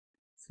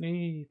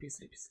Sleepy,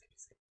 sleepy, sleepy,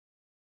 sleepy.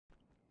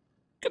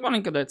 Good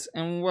morning, cadets,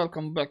 and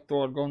welcome back to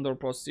our Gondor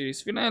Post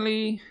series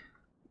finale.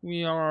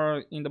 We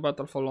are in the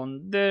battle for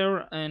Lond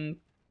Daer, and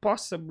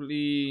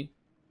possibly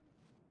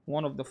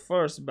one of the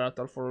first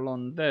battle for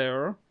Lond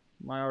Daer.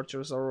 My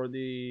archers are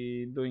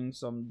already doing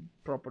some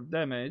proper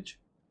damage.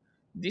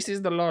 This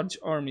is the large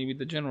army with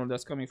the general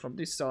that's coming from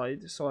this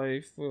side, so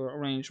I've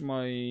arranged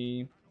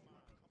my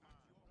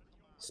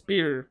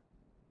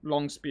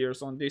long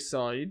spears on this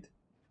side.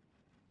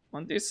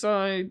 On this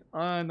side,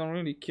 I don't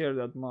really care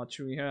that much.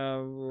 We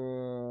have,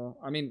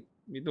 I mean,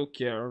 we do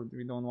care.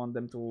 We don't want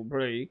them to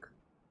break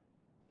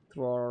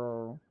through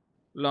our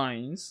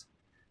lines.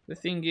 The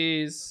thing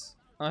is,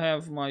 I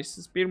have my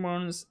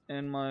spearmans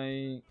and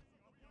my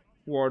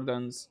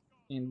wardens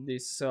in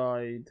this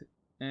side,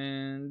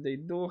 and they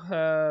do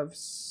have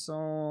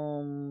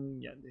some,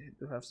 yeah, they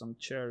do have some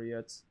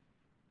chariots.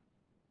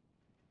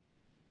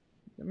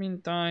 In the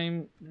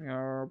meantime, we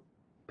are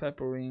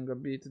peppering a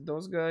bit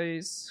those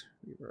guys.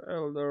 River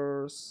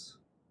elders.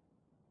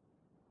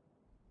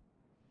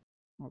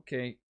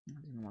 Okay, I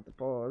didn't want to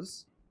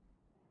pause.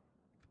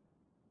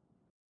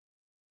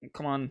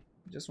 Come on,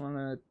 just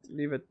wanna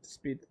leave it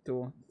speed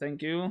 2.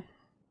 Thank you.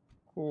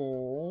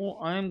 Cool.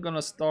 I'm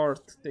gonna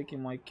start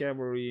taking my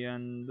cavalry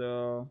and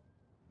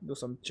do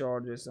some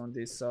charges on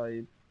this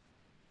side.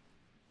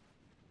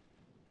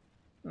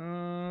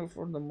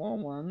 For the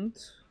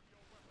moment,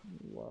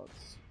 what?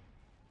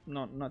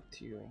 Not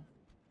you.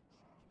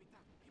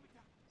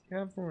 You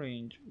have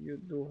range. You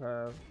do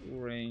have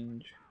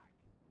range.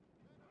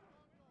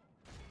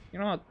 You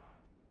know what?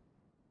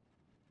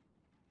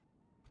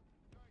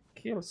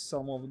 Kill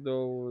some of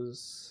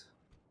those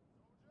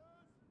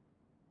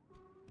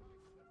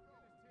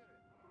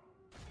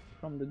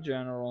from the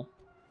general.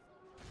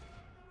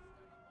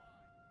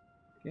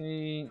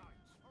 Okay.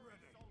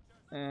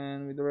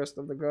 And with the rest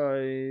of the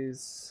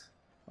guys,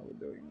 how are we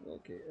doing?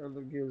 Okay,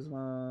 Elder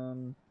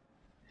Gilsman.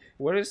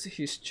 Where is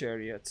his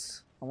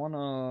chariots? I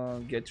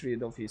wanna get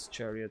rid of his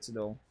chariots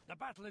though. The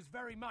battle is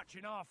very much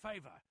in our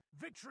favor.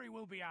 Victory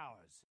will be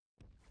ours.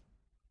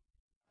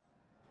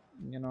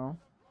 You know?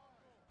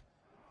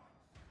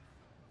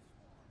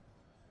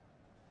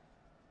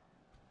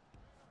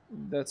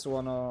 That's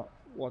what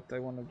I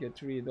wanna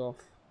get rid of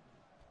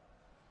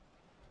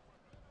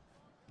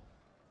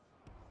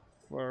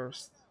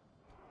first.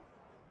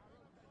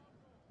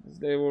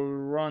 They will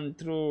run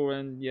through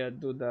and yeah,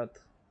 do that.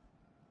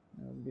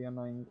 That'll be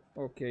annoying.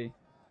 Okay.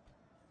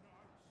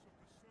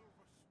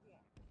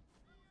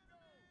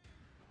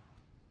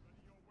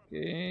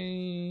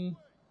 Okay.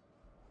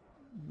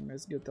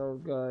 Let's get our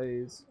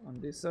guys on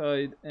this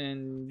side,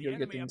 and you're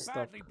getting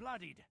stuck.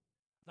 Bloodied.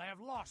 They have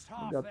lost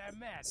half Got their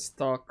men.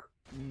 stuck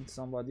in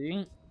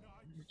somebody,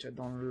 which I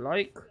don't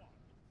like.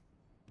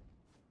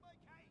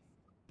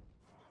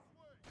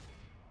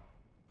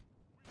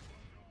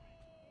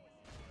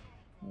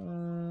 Yeah,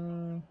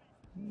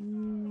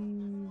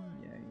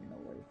 you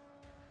know what.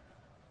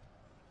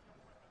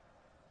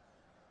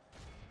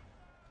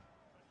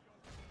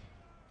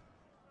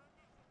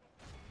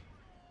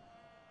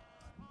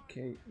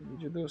 Okay,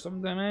 did you do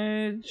some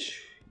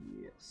damage?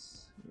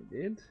 Yes, you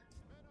did.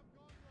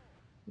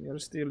 We are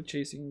still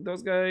chasing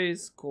those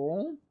guys.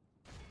 Cool.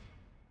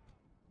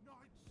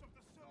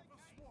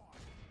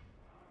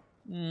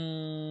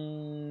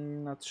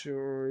 Not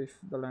sure if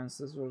the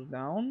lances were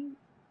down.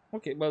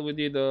 Okay, but we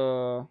did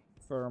a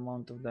fair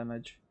amount of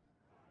damage.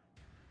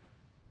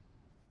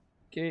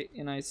 Okay,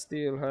 and I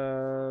still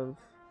have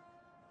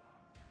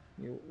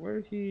you.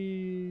 Where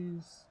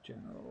he's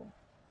general?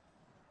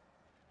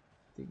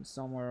 I think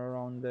somewhere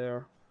around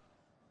there.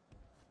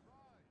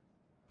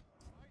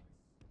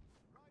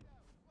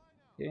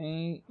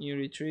 Okay, you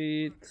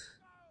retreat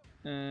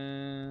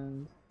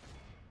and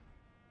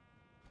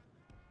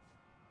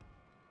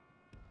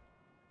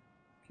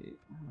okay,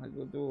 I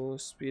will do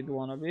speed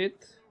 1 a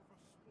bit.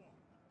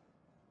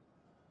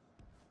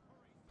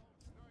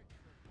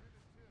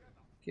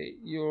 Okay,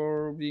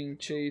 you're being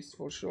chased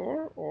for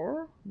sure,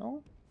 or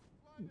no?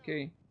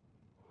 Okay.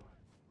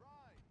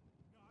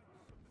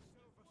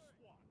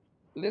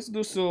 Let's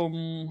do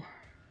some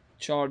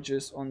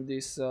charges on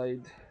this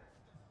side.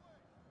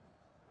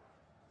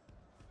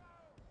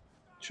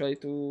 Try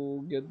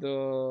to get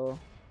the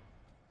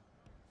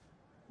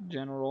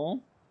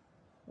general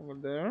over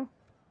there.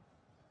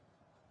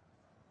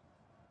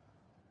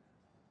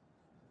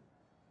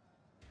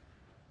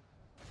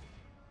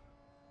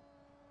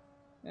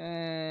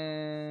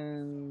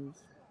 And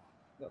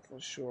that for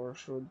sure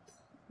should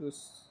do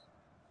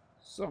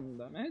some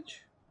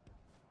damage.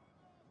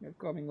 You're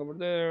coming over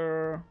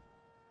there.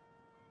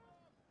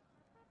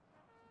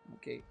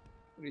 Okay,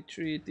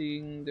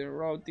 retreating, they're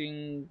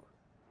routing.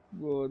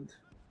 Good.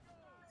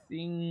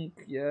 Think,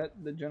 yeah,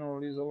 the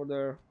general is over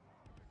there.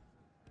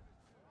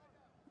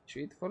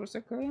 Retreat for a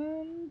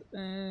second,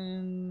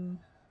 and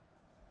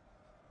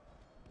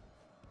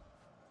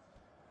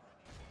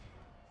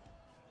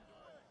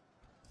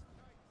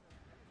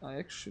I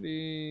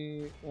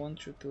actually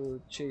want you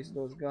to chase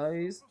those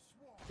guys,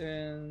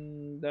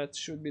 and that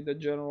should be the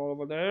general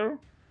over there.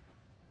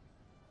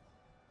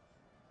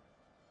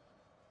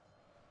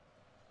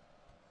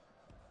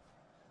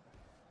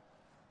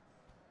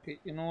 Okay,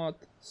 you know what?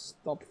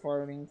 Stop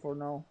firing for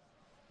now.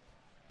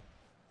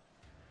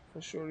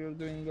 For sure you're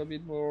doing a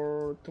bit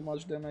more too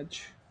much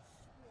damage.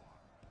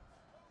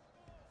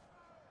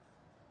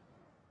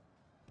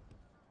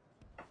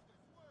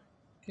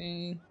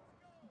 Okay.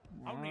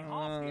 Only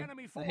half the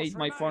enemy I force hate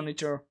my remains.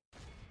 furniture.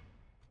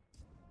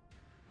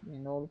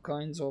 In all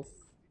kinds of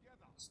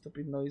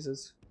stupid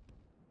noises.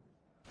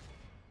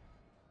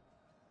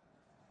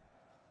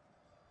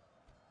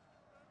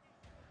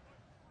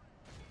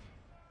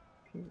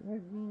 Okay,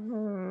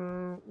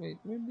 wait,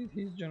 where did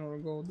his general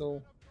go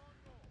though?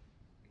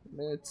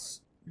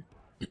 Let's.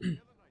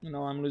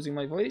 I'm losing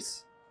my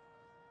voice.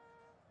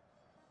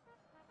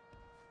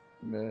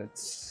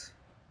 Let's.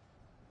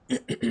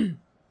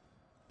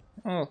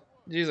 Oh,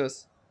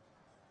 Jesus.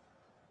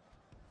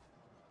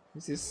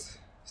 This is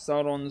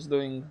Sauron's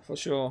doing for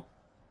sure.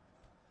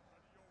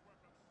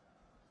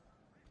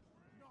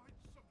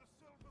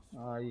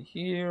 I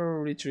hear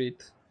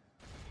retreat.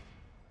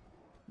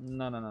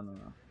 No, no, no, no,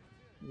 no.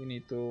 We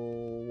need to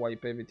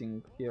wipe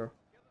everything here.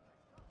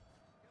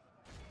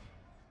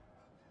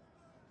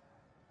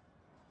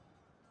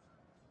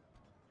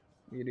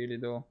 We really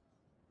do.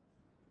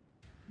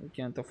 We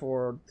can't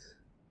afford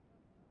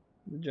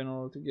the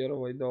general to get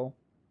away though.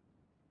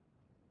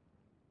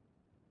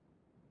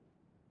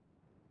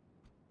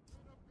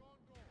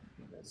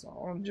 Okay, that's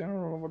our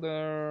general over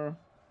there.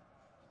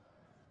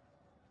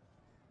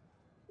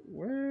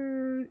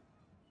 Where?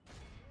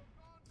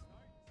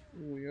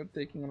 Ooh, you're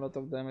taking a lot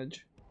of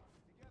damage.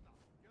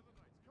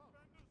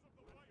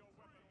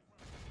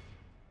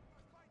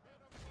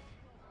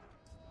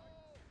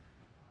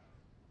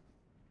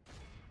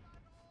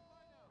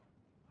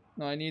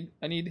 No, I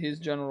need his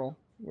general.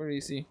 Where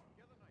is he?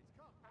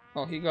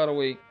 Oh, he got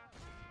away.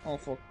 Oh,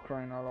 for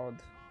crying out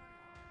loud.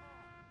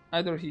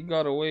 Either he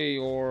got away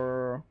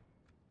or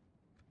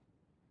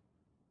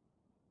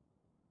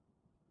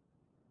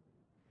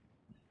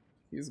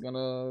he's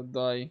gonna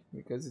die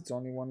because it's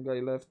only one guy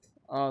left.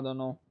 I don't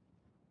know.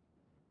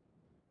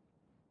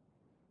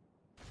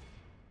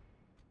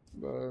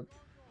 But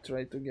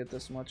try to get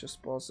as much as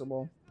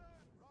possible.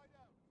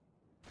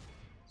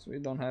 So we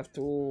don't have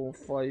to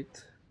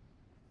fight.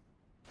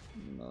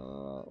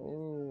 Oh,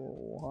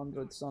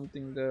 100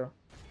 something there.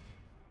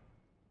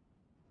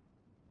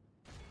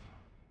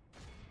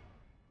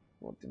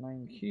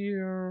 49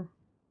 here.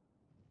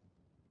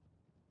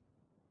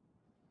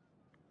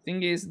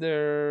 Thing is,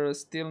 they're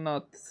still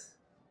not,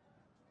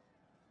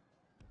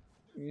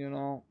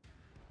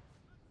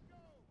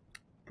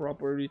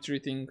 proper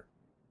retreating.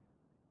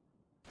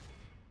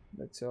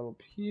 Let's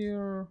help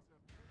here.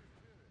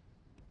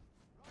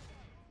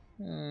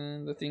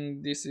 And I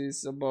think this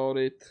is about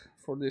it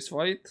for this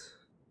fight.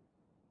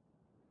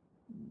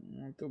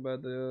 Too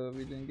bad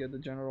we didn't get the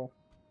general.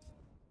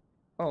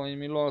 Oh, and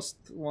we lost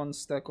one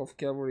stack of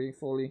cavalry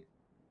fully.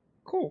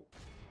 Cool.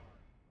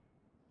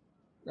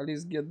 At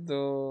least get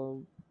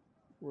the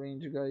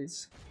range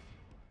guys.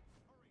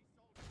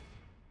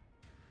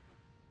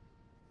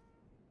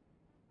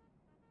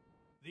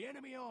 The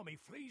enemy army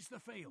flees the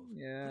field.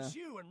 Yeah.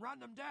 Pursue and run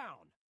them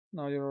down.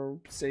 Now you're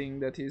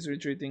saying that he's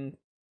retreating.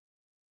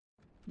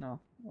 No,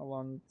 I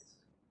want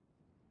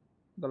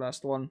the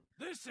last one.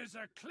 This is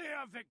a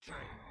clear victory.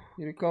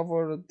 He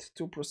recovered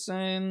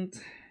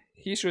 2%.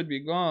 He should be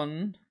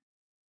gone.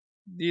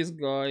 This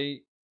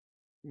guy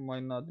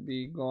might not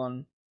be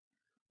gone.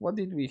 What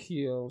did we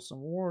hear?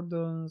 Some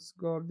wardens,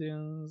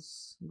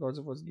 guardians, guards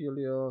of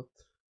Osgiliath.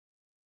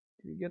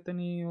 Did we get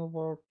any of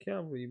our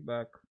cavalry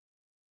back?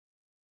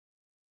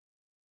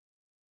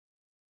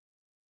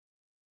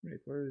 Wait,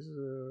 where's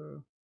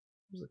the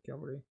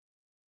cavalry?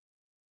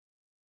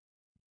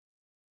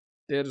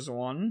 There's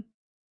one.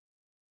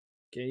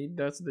 Okay,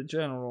 that's the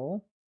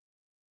general.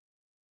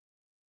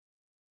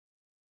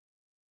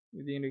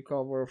 We didn't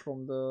recover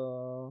from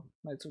the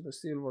Knights of the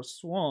Silver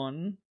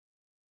Swan.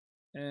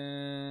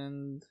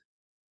 And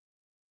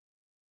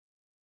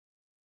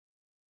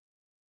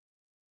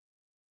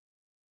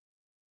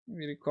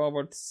we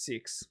recovered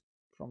 6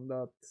 from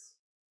that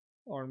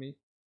army.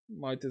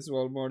 Might as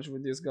well merge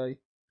with this guy.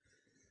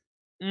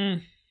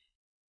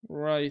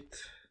 Right.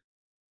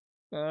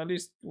 At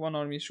least one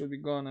army should be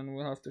gone, and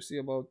we'll have to see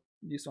about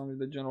this one with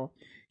the general.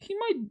 He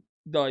might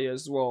die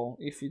as well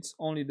if it's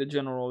only the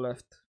general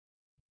left.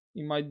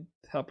 It might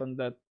happen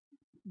that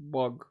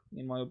bug,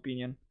 in my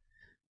opinion.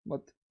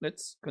 But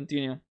let's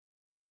continue.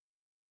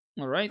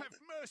 Alright,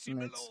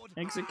 let's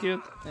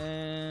execute,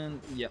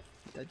 and yeah,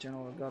 that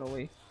general got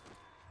away.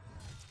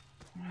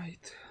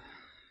 Right.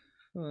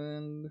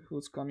 And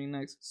who's coming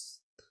next?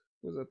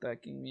 Who's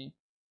attacking me?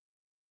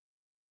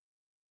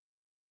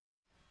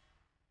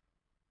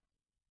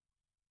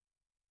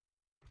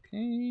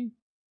 Okay.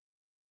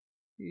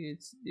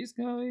 It's this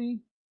guy.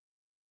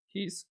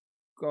 He's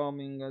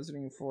coming as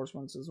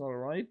reinforcements as well,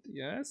 right?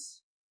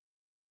 Yes.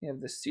 We have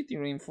the city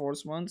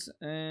reinforcements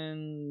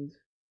and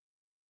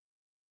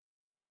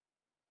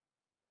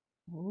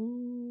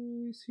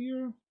who is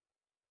here? I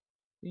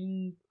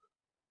think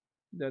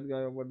that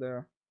guy over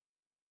there.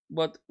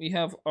 But we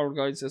have our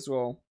guides as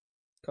well.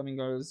 coming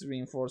as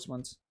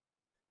reinforcements.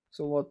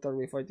 So what are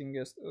we fighting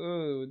against?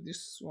 Oh,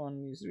 this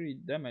one is really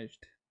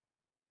damaged,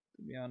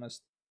 to be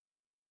honest.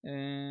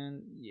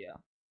 And yeah,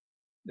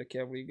 the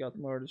cavalry got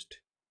merged.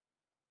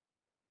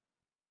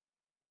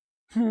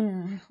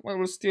 Well,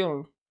 we're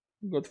still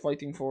good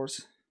fighting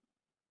force,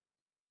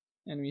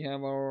 and we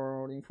have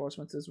our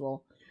reinforcements as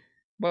well.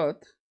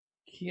 But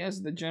he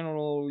has the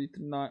general with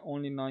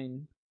only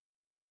 9.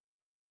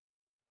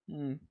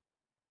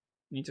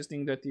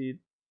 Interesting that he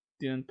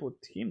didn't put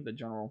him the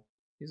general.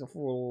 He's a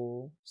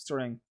full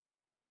strength,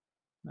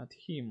 not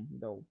him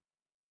though.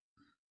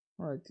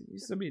 Alright,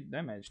 he's a bit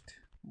damaged.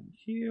 And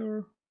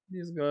here,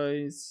 these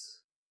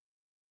guys,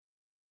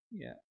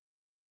 yeah,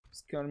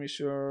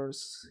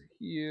 skirmishers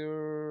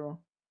here.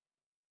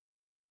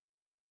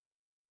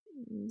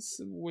 It's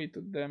way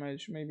too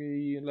damaged.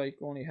 Maybe like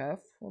only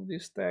half of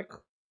this stack.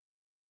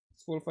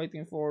 It's full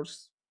fighting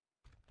force,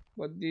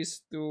 but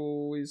these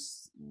two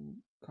is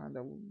kind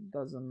of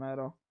doesn't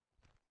matter.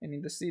 And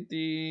in the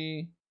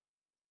city,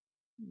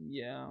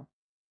 yeah.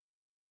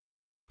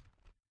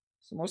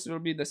 So mostly will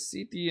be the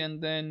city,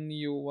 and then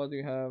you, what do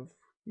you have?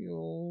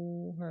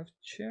 You have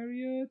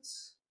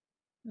chariots,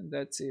 and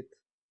that's it.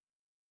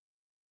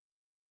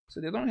 So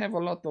they don't have a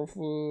lot of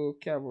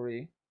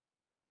cavalry.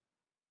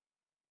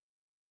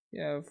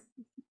 You have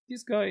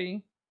this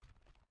guy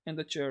and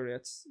the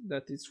chariots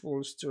that is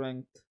full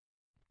strength.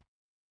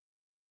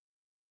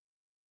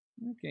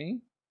 Okay,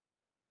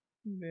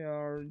 they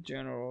are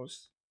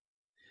generals.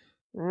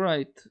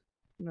 Right,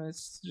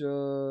 let's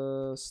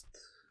just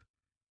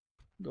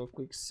do a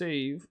quick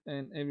save,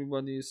 and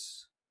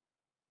everybody's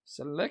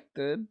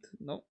selected.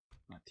 No,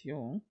 not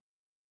you.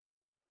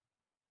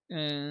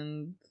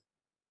 And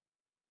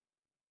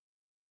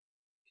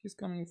he's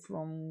coming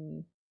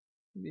from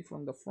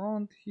the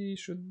front. He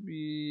should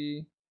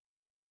be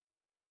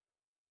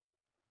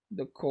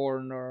the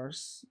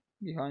corners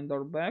behind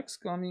our backs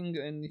coming,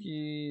 and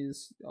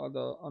he's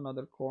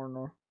another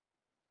corner.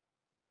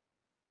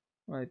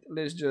 Right,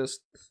 let's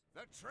just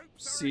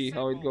see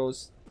how it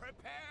goes.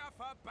 Prepare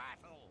for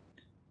battle.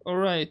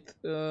 Alright,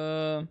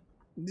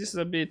 this is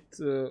a bit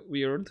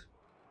weird.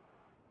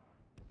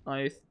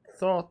 I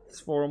thought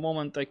for a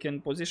moment I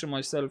can position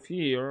myself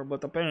here,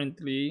 but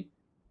apparently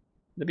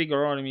the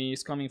bigger army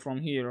is coming from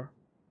here.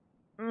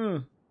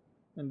 And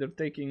they're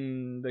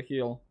taking the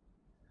hill.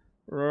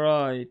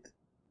 Right,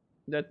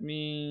 that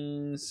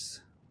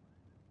means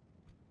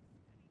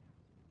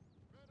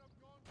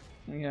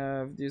we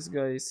have these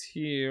guys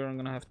here. I'm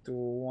gonna have to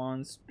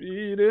one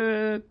speed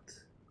it.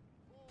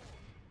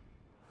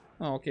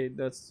 Oh, okay,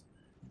 that's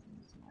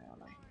my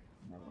ally.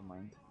 Never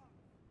mind.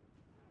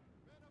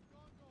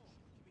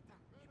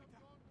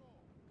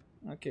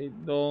 Okay,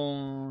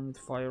 don't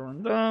fire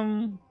on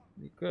them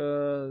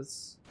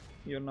because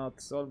you're not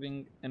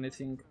solving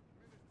anything.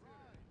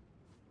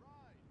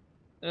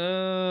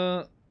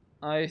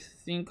 I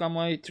think I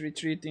might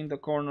retreat in the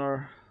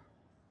corner.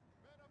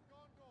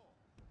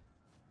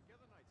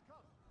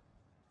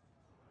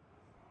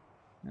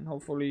 And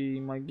hopefully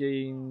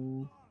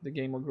the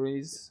game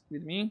agrees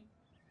with me.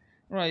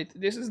 Right,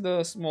 this is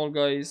the small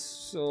guys,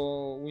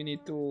 so we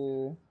need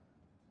to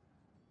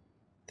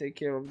take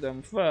care of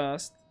them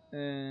fast,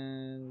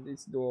 and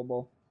it's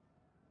doable.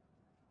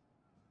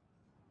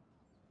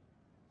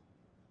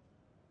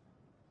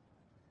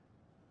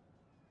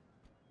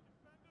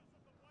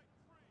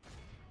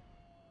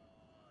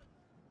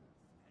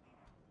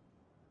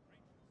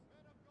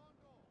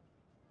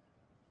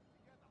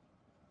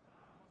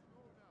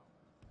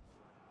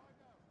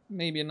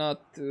 Maybe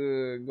not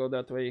go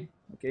that way,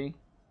 okay?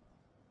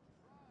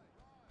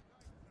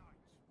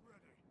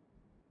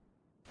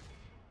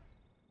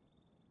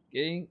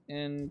 Okay,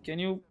 and can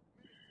you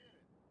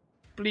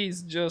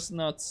please just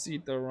not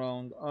sit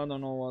around? I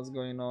don't know what's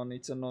going on,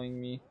 it's annoying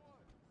me.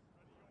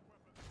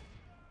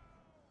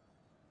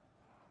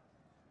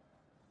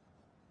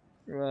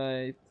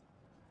 Right,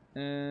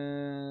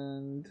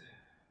 and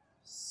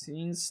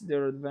since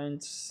they're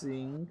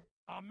advancing,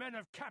 Our men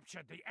have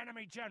captured the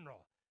enemy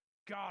general.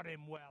 Guard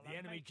him well. The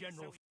enemy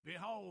general.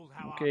 Behold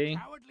how okay,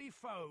 our cowardly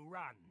foe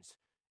runs.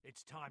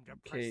 It's time to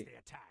press okay, the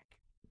attack.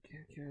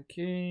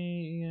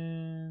 okay,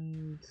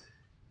 and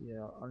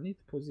yeah, I need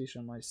to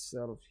position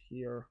myself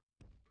here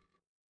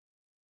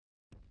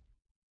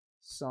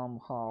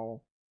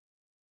somehow.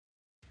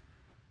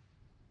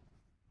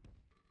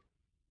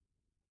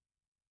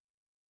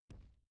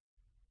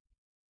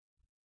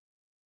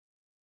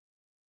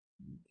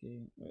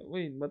 Okay,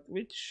 wait, but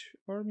which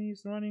army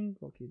is running?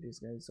 Okay, this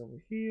guy is over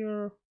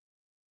here.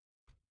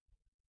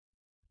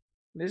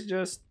 Let's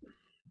just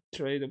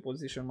try to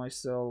position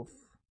myself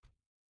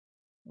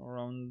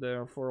around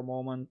there for a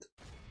moment.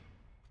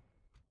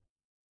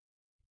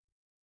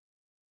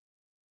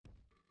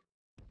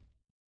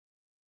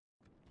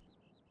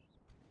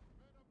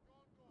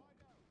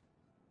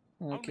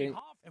 Okay. Only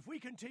half. If we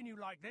continue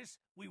like this,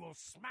 we will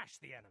smash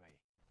the enemy.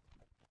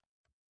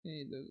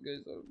 Okay, those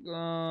guys are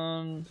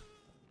gone.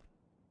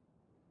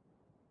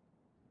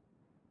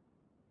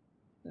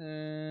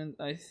 And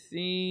I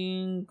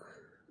think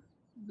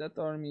That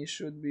army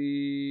should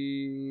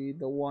be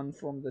the one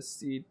from the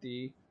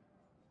city,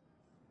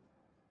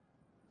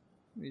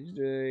 which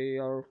they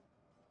are.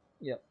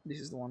 Yeah, this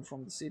is the one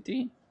from the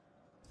city,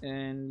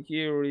 and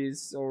here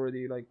is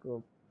already like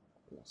a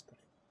cluster.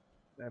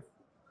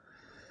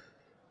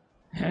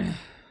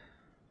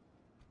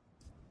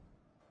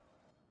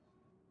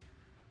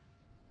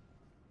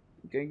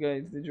 Okay,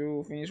 guys, did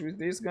you finish with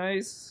this,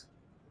 guys?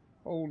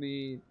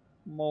 Holy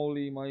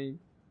moly, my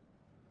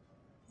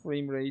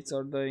frame rates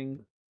are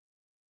dying.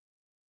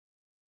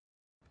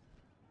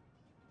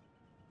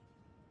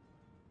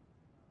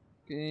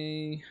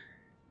 Okay.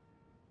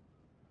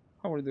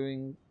 How are we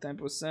doing?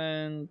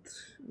 10%.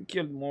 We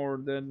killed more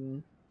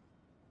than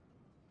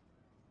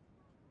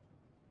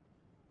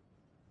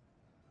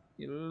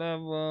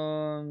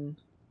 11.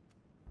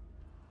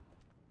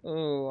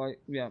 Oh,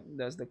 yeah,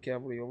 that's the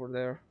cavalry over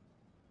there.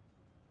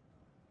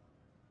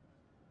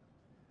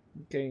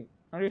 Okay,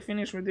 are you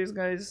finished with these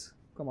guys?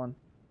 Come on.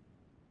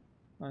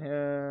 I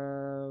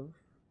have.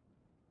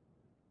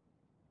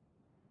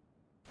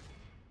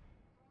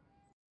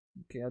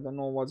 Okay, I don't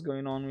know what's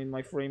going on with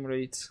my frame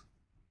rates.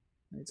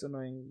 It's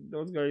annoying.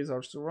 Those guys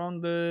are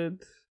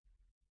surrounded.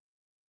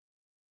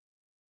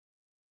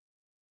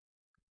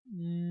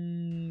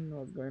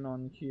 What's going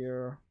on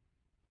here?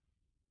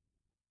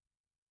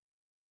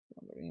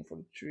 Gondor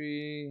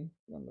infantry,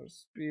 Gondor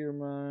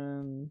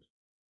spearmen.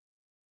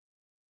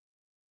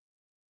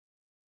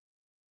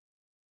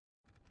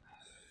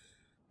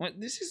 Well,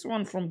 this is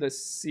one from the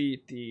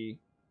city.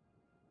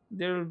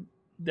 They're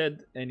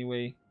dead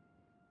anyway.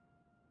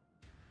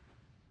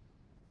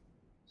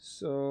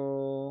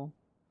 So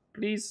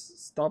please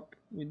stop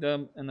with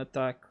them and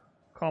attack.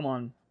 Come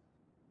on.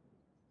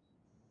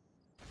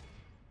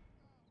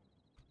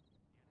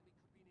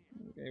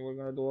 Okay, we're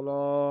gonna do a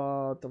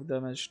lot of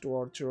damage to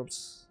our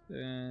troops,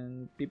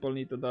 and people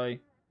need to die.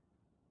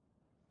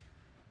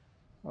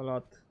 A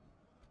lot.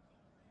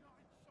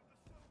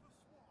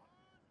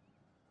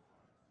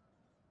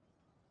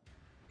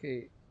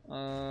 Okay,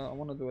 I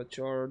wanna do a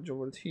charge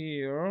over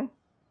here.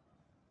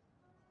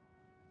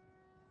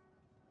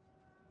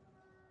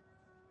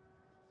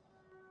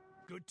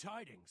 Good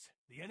tidings.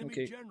 The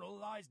enemy general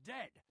lies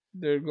dead.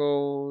 There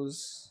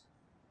goes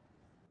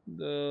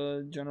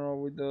the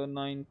general with the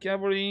 9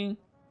 cavalry.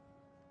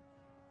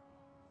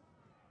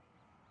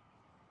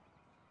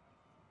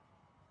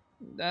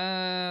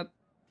 That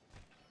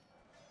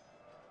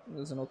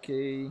isn't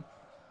okay.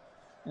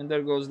 And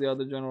there goes the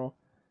other general.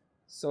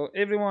 So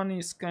everyone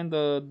is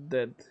kinda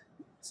dead.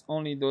 It's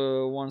only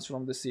the ones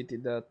from the city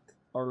that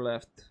are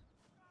left.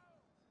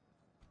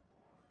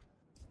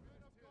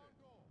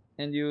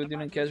 And you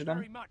didn't catch them?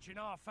 Very much in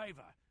our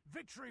favor.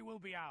 Victory will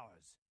be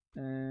ours.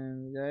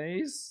 And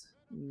guys,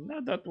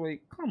 not that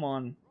way. Come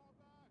on.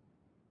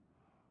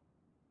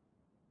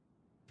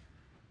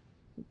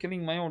 I'm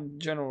killing my own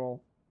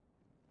general.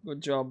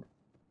 Good job.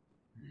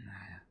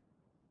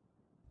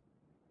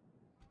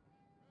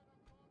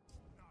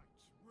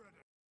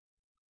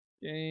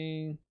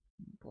 Okay.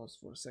 Pause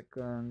for a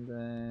second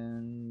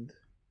and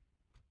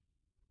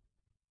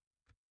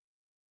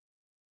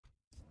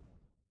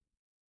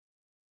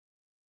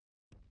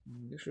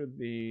you should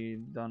be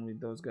done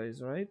with those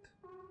guys, right?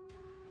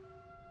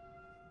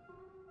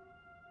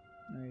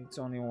 It's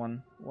only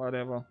one,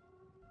 whatever.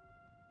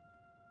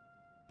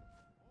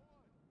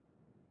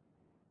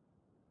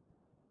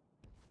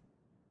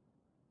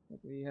 What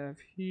we have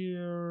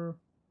here.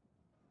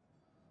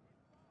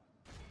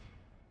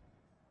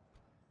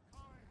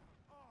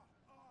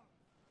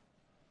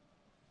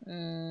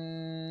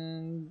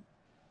 And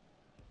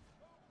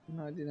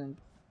no, I didn't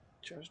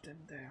charge them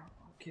there.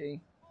 Okay.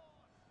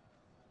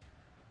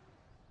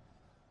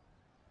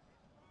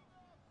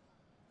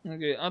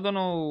 Okay, I don't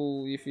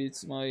know if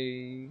it's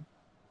my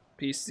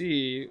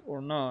PC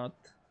or not,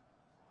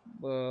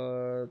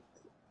 but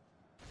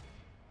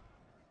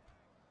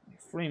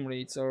frame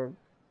rates are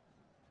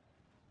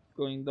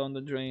going down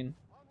the drain.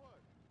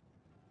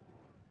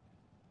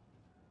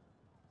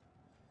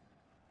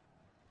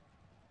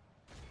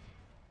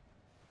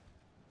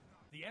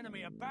 The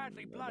enemy are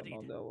badly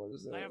bloodied.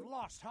 They have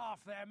lost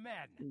half their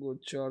men.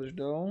 Good charge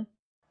though.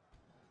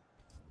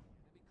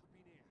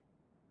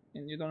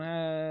 And you don't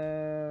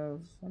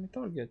have any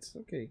targets.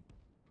 Okay.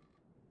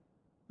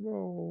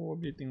 Go a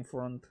bit in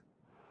front.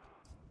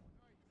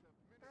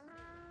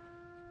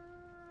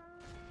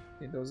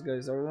 Okay, those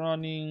guys are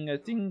running, I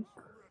think.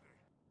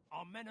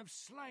 Our men have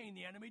slain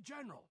the enemy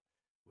general.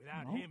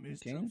 Without him, his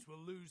troops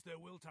will lose their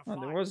will to fight.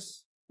 Oh, there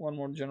was one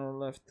more general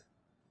left.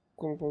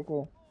 Cool, cool,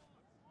 cool.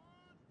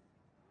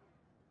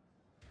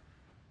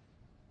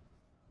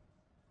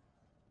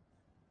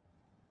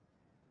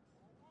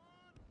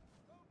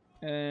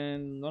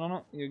 And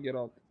no, you get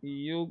out.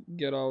 You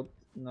get out.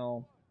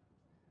 No.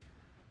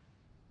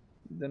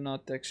 They're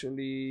not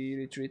actually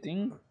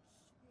retreating.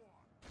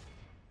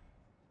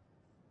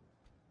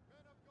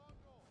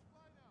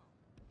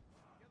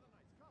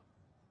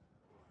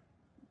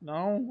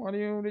 No, are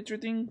you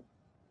retreating?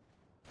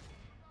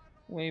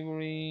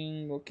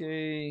 Wavering,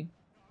 okay.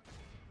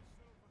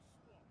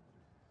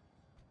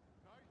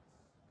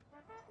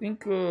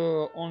 think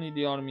only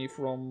the army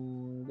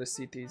from the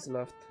city is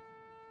left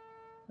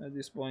at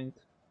this point.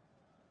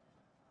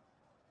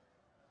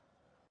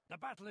 The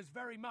battle is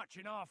very much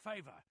in our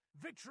favor.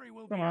 Victory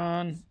will Come be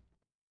on. ours.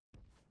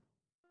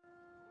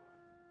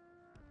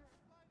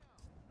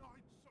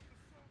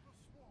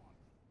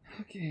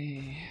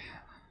 Okay.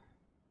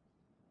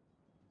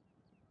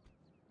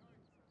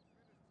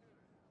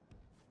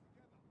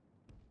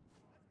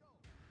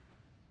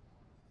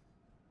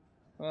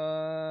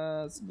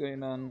 What's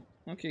going on?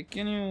 Okay,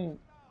 can you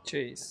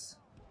chase?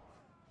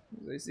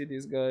 I see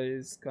these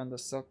guys kinda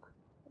suck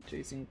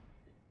chasing.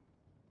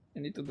 I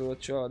need to do a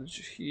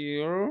charge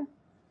here.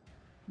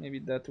 Maybe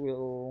that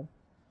will...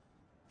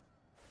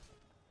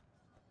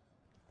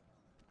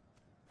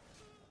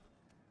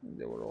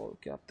 They were all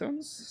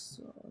captains.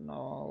 So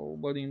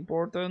nobody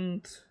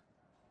important.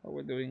 How are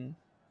we doing?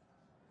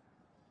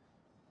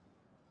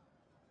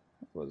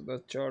 What was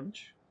that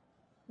charge?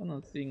 I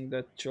don't think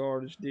that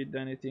charge did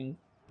anything.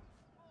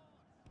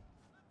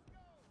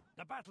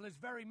 The battle is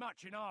very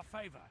much in our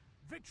favor.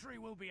 Victory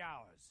will be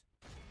ours.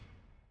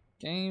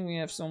 Okay, we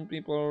have some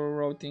people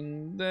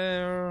routing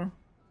there.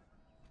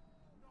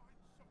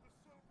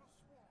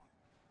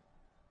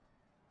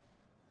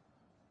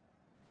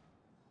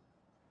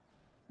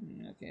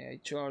 Okay, I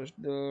charged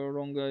the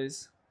wrong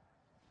guys.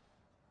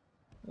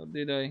 Or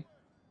did I?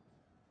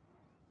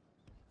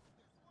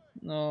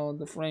 No,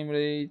 the frame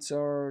rates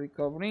are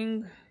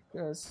recovering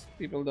because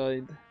people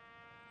died.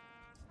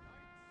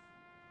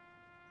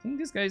 I think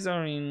these guys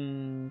are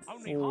in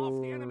Only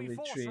full half the enemy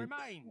force retreat.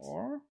 remains.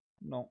 Or?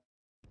 No.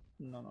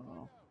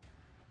 No.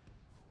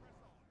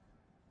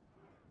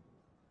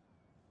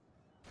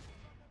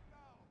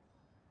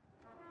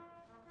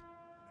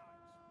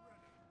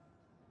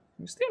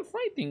 I'm still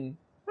fighting.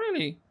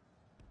 Really?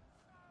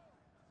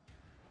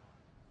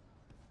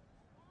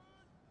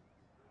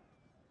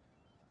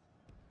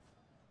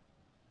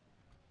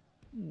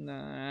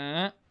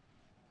 Nah.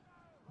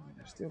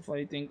 They're still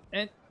fighting.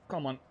 And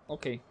come on.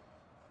 Okay.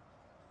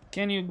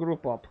 Can you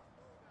group up?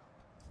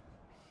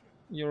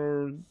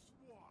 You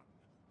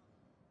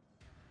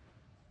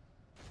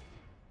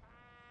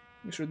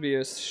should be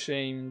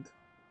ashamed.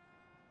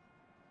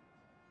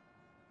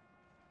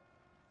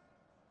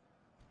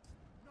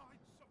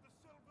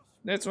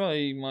 That's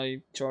why my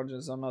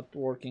charges are not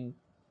working.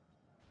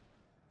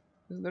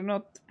 They're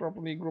not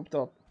properly grouped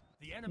up.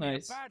 The enemy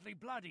Nice. are badly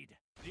bloodied.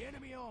 The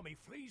enemy army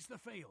flees the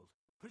field.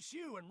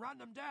 Pursue and run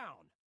them down.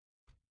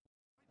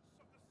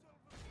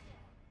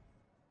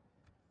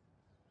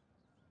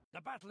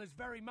 The battle is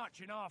very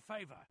much in our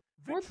favor.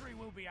 Victory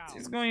will be ours.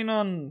 What's going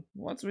on?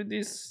 What's with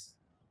this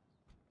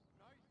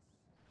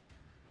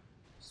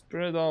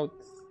spread out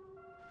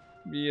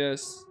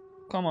BS?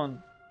 Come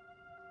on.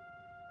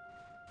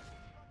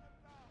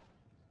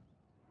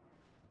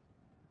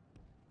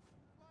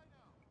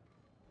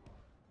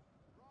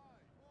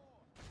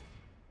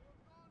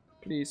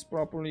 Please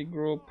properly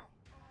group.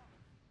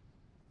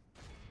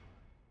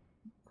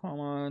 Come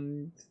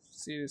on,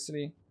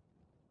 seriously.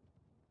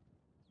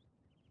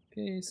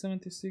 Okay,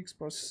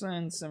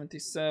 76%,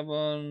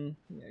 77.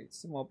 Yeah,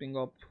 it's mopping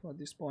up at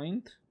this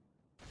point.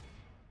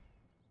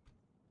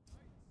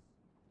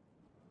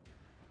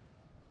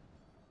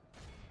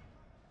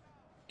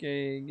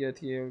 Okay, get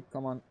here,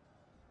 come on.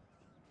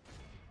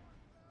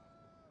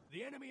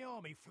 The enemy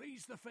army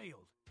flees the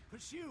field.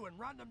 Pursue and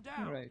run them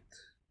down. Alright.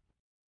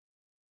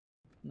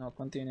 Now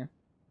continue.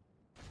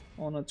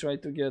 I wanna try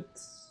to get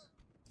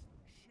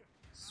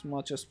as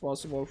much as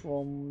possible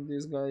from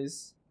these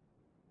guys.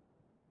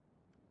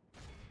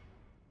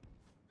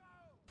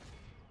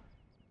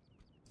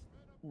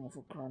 Oh,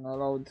 for crying out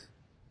loud.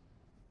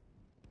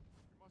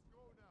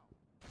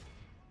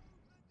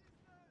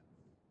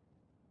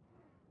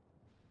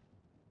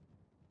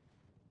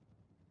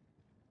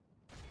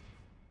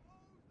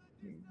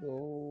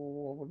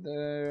 Go over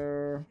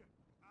there.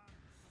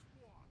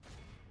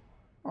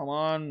 Come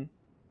on.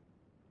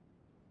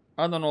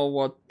 I don't know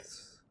what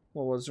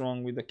was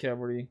wrong with the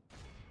cavalry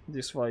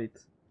this fight.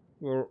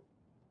 We're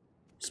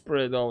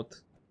spread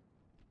out.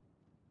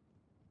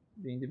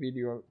 The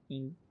individual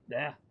in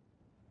there.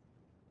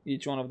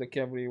 Each one of the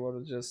cavalry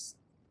were just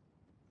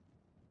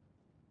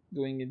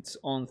doing its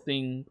own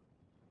thing.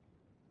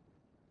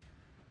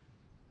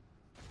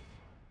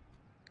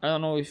 I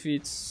don't know if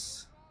it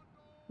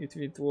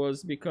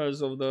was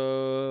because of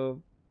the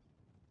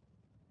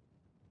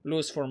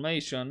loose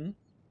formation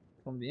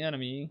from the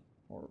enemy,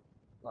 or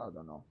I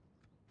don't know.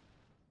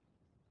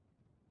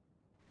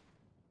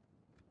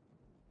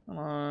 Come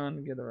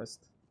on, get the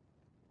rest.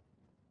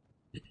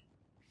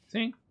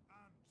 See?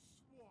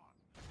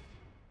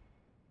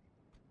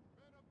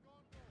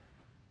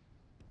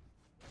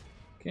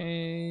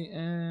 Okay,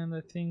 and I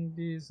think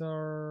these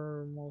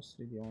are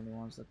mostly the only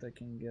ones that I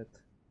can get.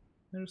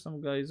 There's some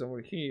guys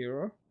over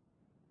here.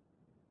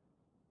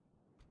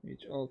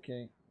 Which,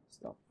 okay,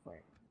 stop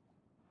fighting.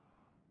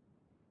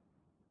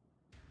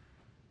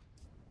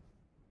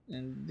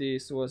 And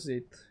this was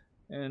it.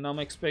 And I'm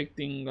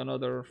expecting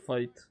another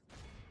fight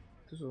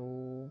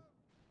to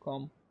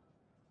come,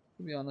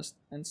 to be honest,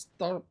 and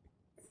start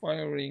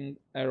firing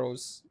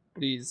arrows,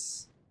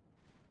 please.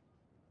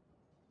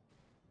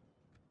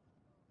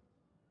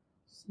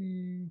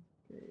 See,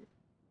 okay.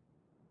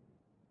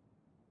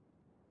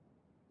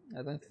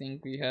 I don't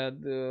think we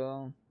had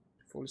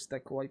full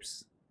stack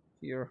wipes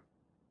here.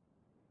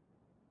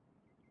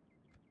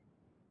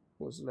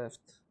 Who's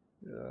left?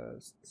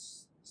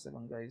 Just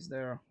 7 guys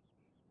there.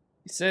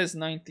 It says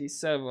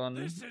 97,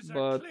 This is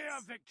but a clear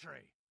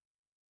victory.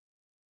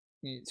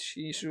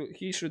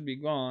 he should be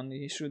gone.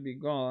 He should be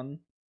gone.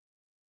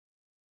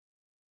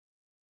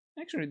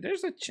 Actually,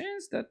 there's a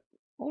chance that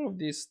all of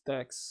these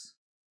stacks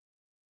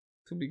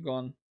to be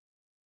gone.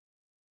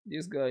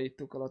 This guy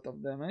took a lot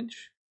of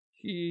damage.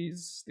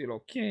 He's still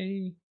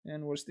okay,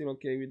 and we're still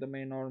okay with the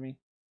main army.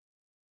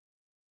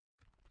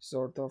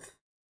 Sort of.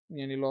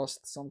 We only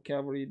lost some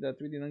cavalry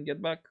that we didn't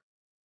get back.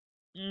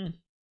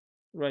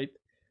 Right.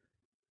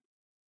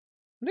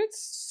 Let's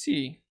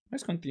see.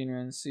 Let's continue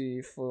and see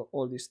if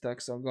all these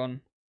stacks are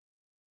gone.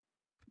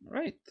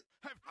 Right.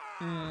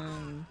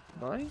 And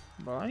bye.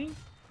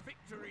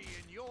 Victory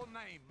in your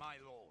name, my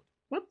lord.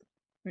 What?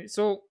 Wait,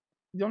 so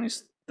the only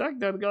stack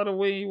that got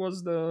away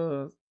was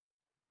the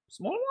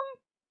small one?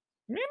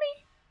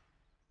 Really?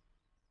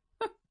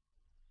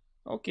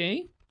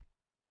 Okay.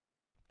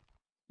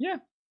 Yeah.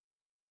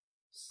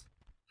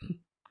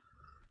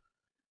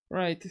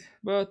 Right,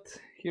 but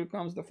here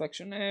comes the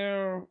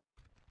factionaire.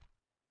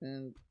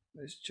 And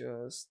let's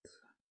just...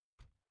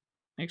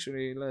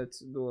 Actually, let's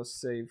do a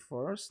save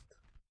first.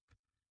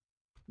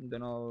 And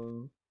then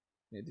I'll...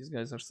 Yeah, these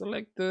guys are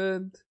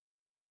selected.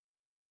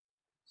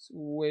 It's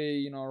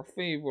way in our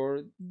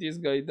favor. This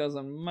guy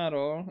doesn't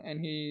matter, and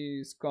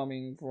he's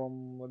coming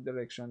from a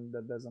direction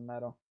that doesn't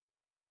matter.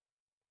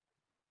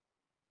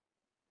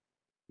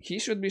 He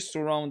should be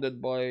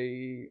surrounded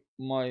by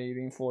my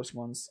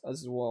reinforcements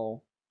as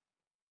well.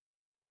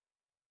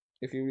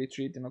 If you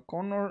retreat in a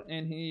corner,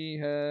 and he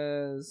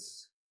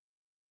has...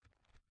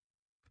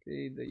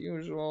 Okay, the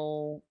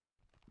usual.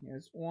 He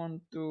has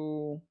 1,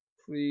 2,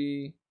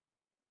 3...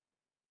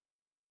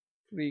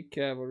 3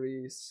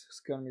 cavalries,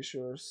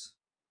 skirmishers.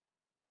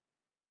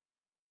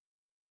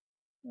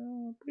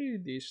 Pretty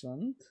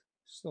decent.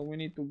 So we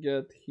need to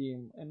get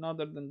him. And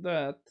other than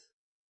that,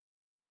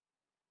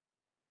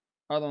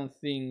 I don't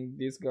think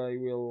this guy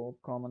will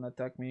come and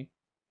attack me,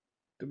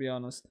 to be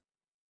honest.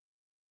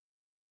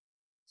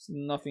 There's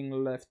nothing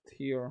left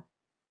here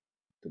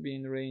to be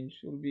in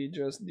range. It will be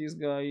just this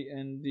guy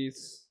and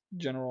this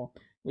general,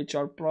 which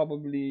are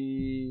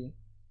probably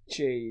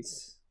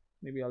chase.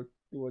 Maybe I'll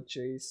do a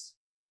chase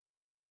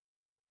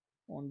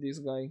on this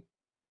guy.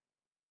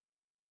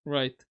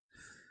 Right.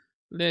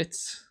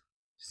 Let's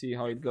see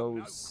how it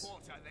goes.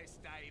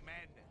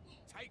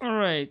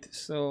 Alright,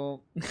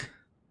 so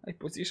I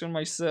position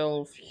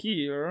myself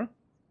here.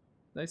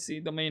 Let's see,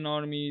 the main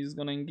army is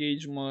gonna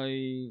engage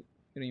my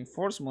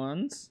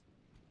reinforcements.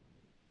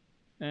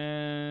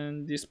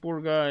 And this poor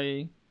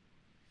guy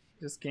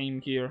just came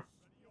here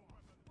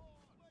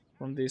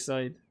from this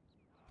side.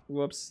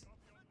 Whoops.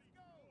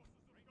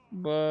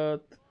 But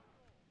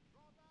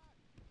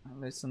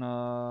let's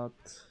not...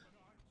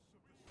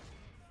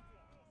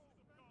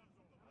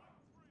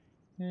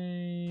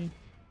 Okay.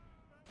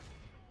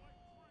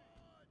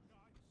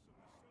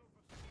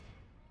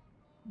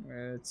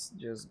 Let's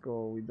just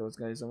go with those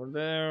guys over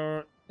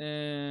there,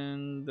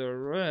 and the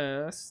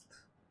rest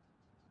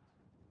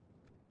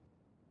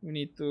we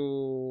need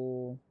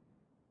to...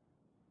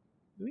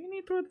 Do we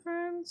need to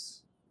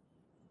advance?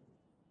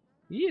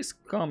 He is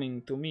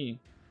coming to me.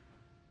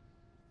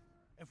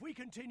 If we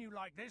continue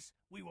like this,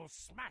 we will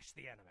smash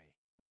the enemy.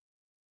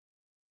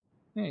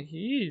 Yeah,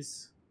 he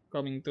is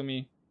coming to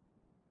me.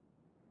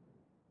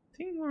 I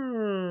think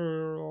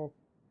we're...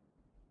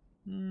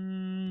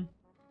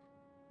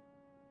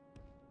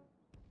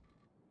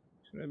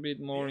 a bit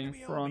more in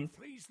front.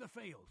 Flees the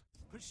field.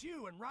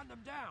 Pursue and run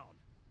them down.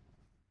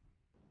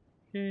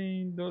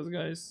 Okay, those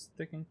guys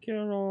taken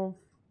care of.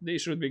 They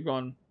should be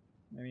gone.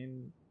 I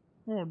mean,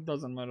 or it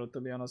doesn't matter, to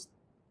be honest.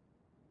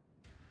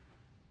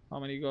 How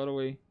many got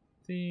away?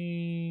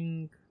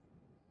 Think...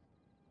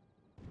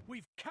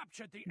 We've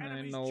captured the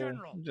enemy's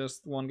general.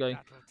 Just one guy.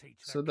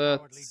 So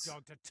that's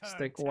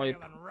stack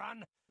wipe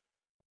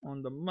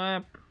on the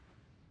map.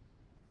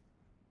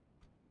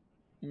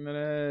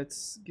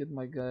 Let's get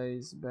my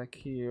guys back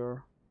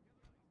here.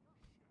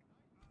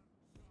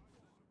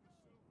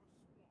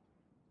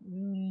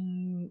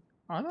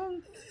 I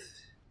don't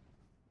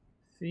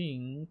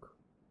think...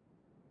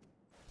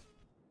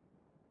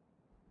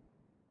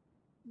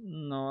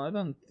 No, I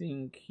don't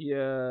think he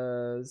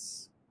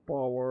has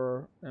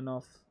power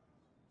enough.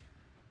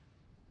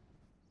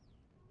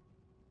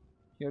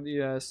 Here he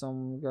has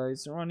some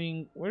guys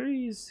running. Where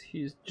is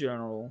his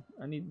general?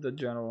 I need the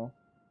general.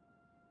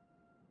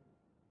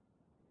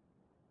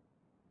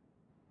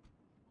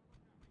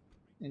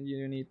 And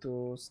you need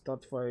to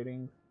start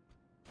firing.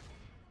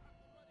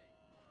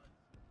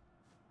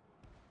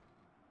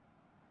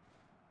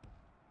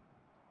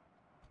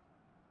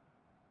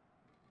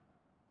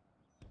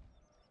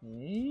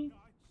 Okay.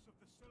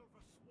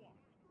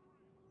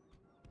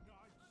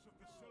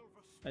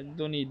 I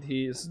don't need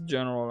his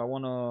general. I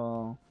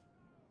wanna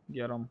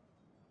get him.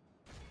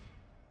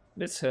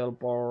 Let's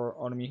help our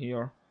army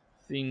here.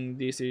 Think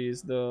this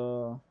is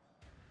the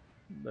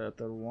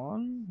better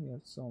one. We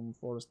have some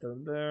forester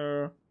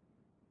there.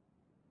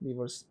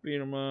 Liver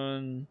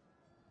spearman.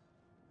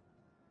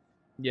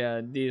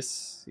 Yeah,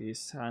 this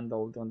is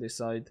handled on this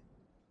side.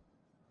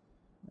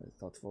 I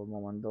thought for a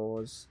moment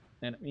those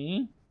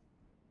enemy.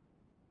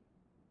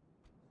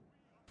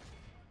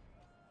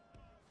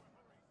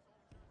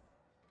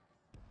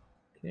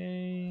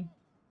 Okay.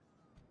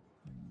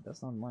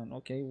 That's not mine.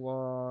 Okay,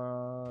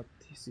 what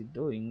is he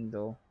doing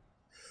though?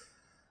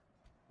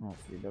 Oh,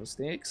 feeder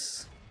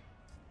sticks.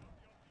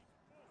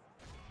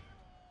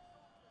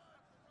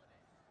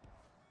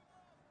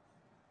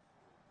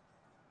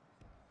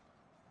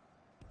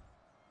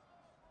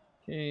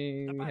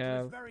 Okay, we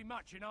have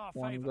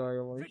one guy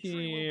over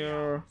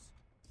here.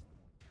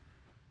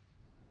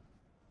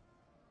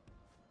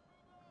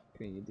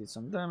 Okay, he did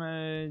some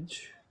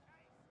damage.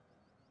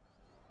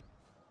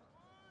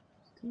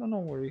 Still don't know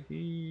where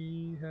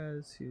he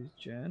has his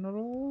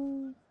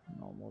general.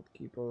 No mod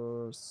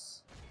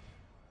keepers.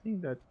 I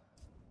think that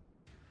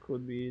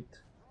could be it.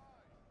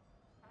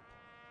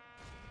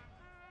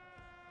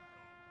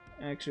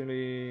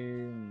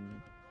 Actually,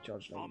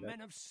 charge like that.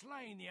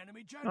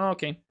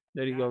 Okay,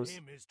 there he goes.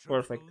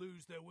 Perfect.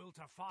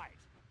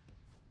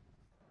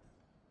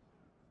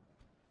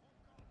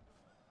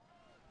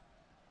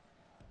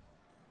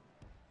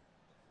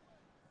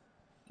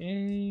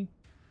 Okay.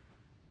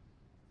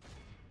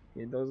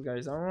 Okay, those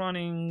guys are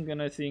running,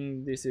 and I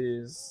think this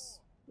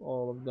is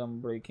all of them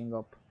breaking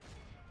up.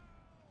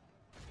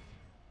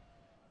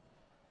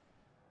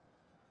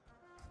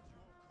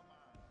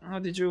 How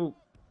did you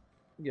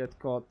get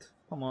caught?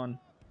 Come on.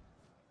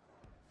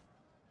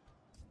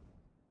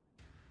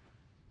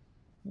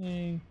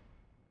 Okay.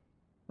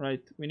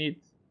 Right, we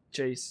need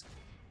chase.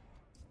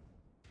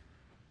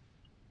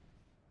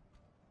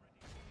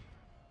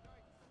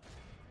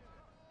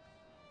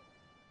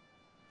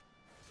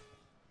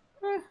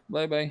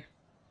 Bye bye.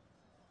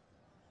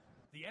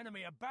 The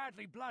enemy are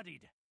badly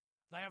bloodied.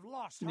 They have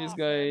lost These half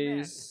their men.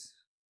 guys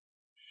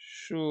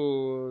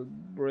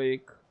should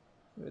break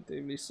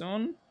relatively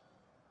soon.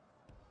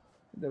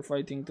 They're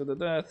fighting to the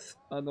death.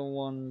 I don't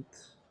want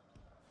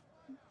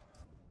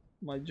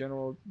my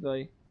general to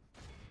die.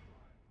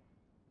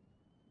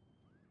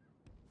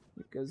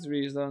 Because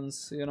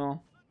reasons, you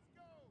know.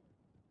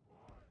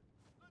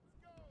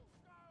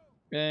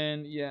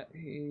 And yeah,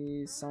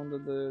 he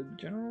sounded the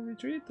general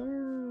retreat or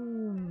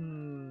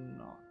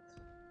not?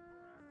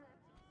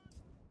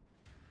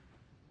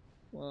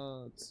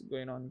 What's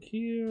going on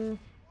here?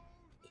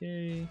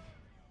 Okay.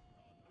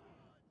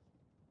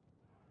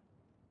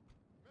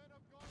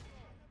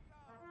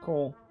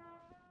 Cool.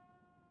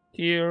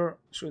 Here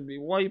should be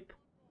wipe.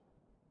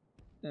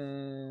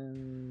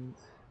 And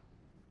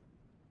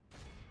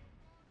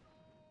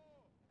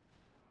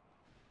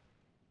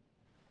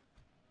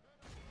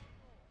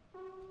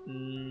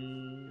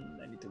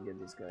I need to get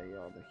this guy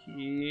out of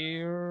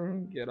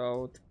here. Get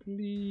out,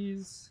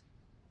 please.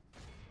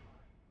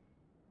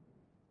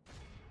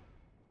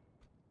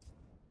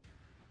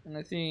 And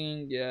I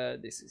think, yeah,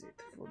 this is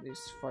it for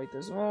this fight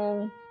as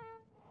well.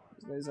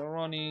 These guys are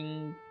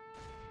running.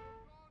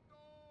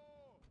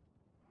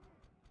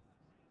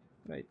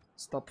 Right,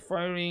 stop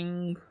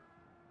firing.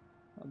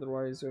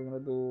 Otherwise, you're gonna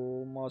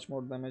do much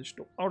more damage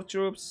to our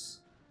troops.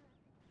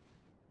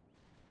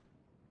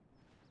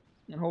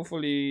 And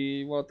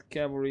hopefully, what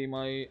cavalry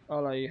my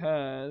ally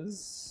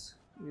has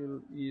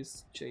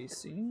is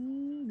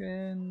chasing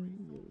and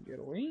will get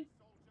away.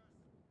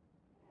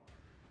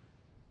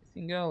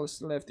 Anything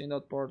else left in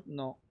that part?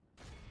 No.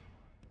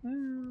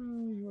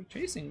 You're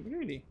chasing,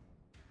 really?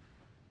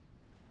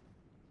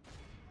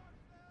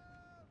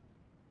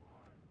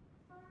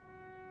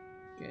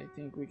 Okay, I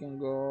think we can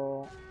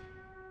go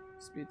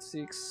speed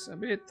 6 a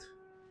bit.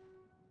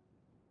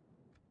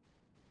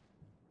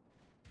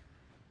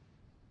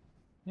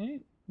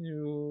 Hey,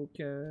 you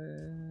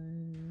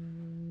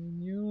can...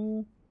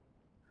 you...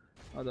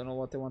 I don't know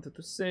what I wanted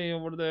to say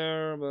over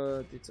there,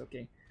 but it's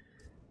okay.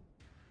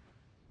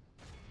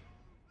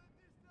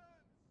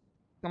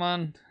 Come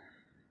on.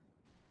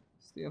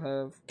 Still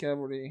have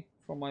cavalry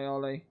from my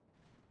ally.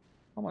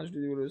 How much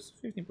did you lose?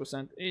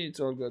 15%. It's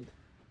all good.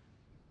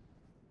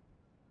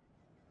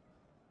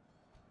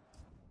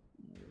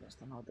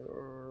 Just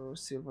another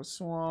silver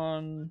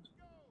swan.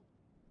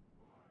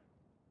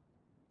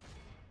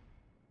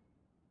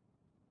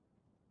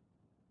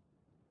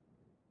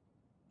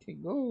 Okay,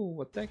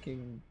 go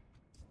attacking.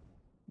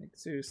 Like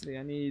seriously,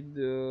 I need.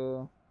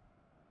 I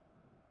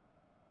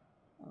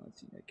don't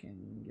think I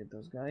can get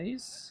those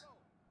guys.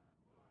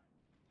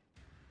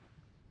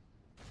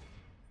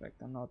 In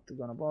fact, I'm not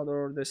gonna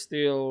bother. There's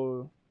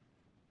still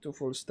 2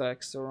 full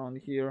stacks around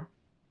here.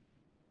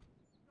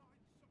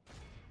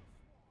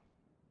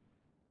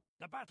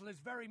 The battle is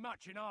very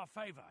much in our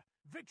favor.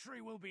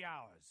 Victory will be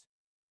ours.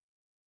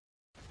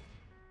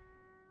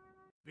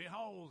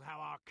 Behold how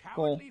our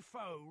cowardly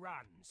foe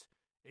runs.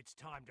 It's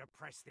time to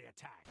press the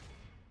attack.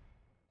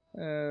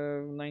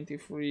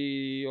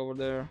 93 over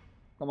there.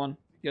 Come on,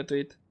 get to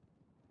it.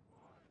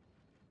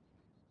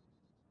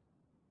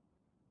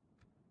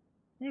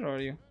 Where are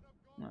you?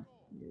 No,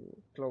 you're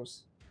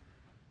close.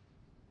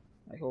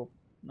 I hope.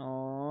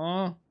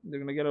 No, they're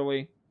gonna get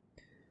away.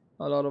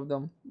 A lot of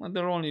them. And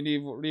they're only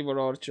river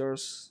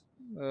archers.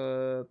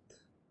 But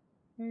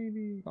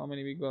maybe how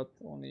many we got?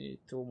 Only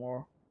 2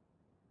 more.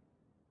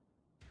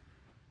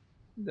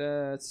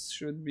 That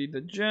should be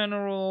the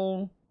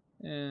general.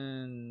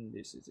 And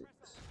this is it.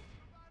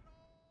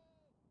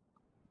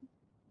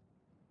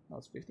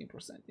 That's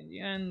 15% in the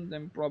end.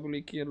 Then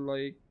probably kill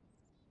like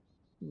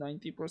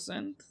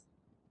 90%.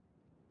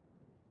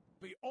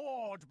 Be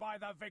awed by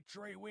the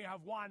victory we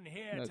have won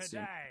here Let's see.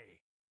 today.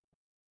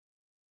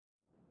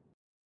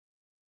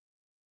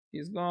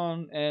 He's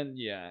gone, and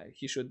yeah,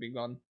 he should be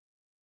gone.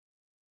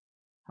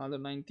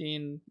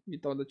 119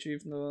 without the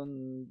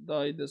chieftain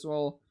died as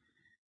well.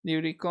 They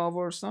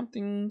recover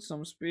something,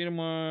 some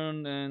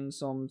spearmen and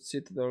some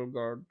citadel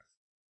guard.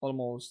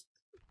 Almost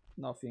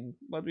nothing,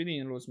 but we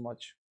didn't lose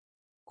much.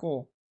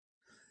 Cool.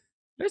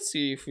 Let's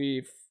see if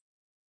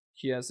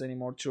he has any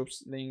more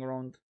troops laying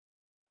around.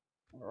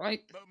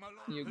 Alright,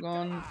 you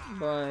gone.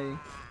 Bye.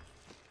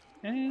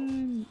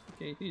 And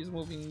okay, he's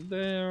moving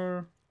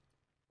there.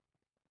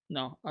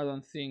 No, I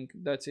don't think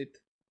that's it.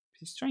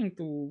 He's trying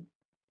to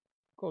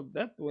go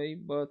that way,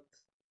 but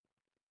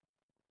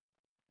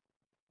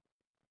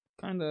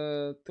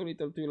kinda too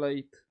little too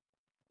late,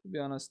 to be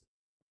honest.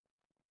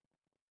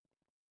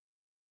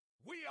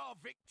 We are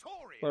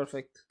victorious.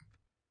 Perfect.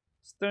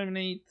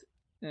 Exterminate,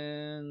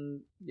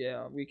 and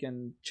yeah, we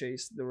can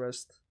chase the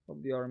rest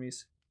of the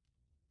armies.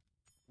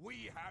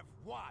 We have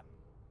won.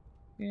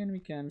 And we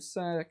can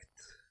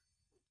sacked.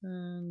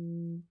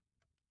 And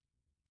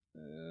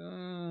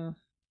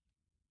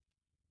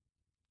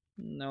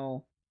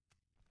no,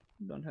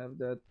 don't have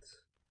that.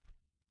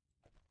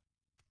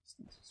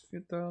 It's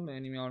futile.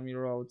 Enemy army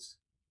routes.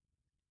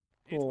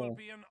 It will Cool.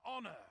 be an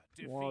honor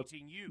What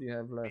defeating you. do you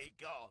have left? Be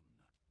gone.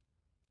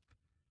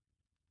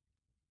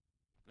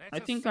 Let I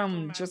us think settle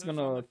I'm just matters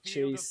gonna on the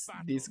field of chase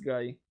battle. this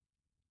guy.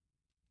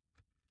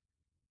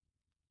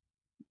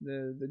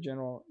 The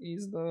general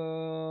is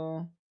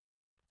the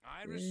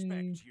I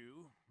respect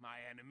you, my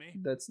enemy.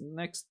 that's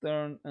next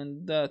turn,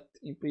 and that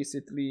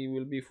implicitly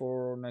will be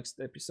for next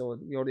episode.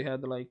 We already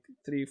had like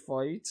 3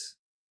 fights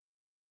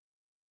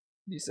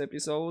this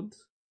episode,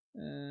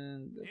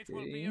 and It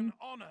will be okay, an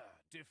honor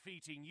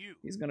defeating you.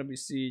 he's gonna be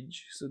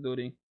siege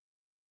Sudori.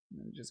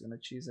 I'm just gonna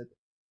cheese it.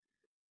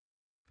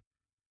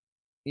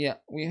 Yeah,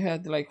 we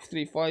had like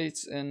 3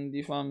 fights, and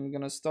if I'm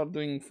gonna start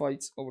doing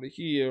fights over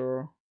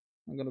here,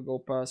 I'm gonna go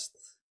past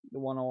the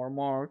 1 hour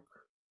mark,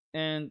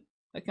 and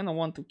I kind of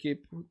want to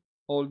keep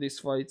all these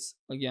fights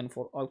again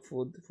for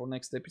Alkfood for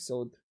next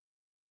episode.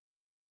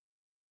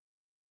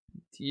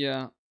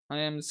 Yeah, I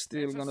am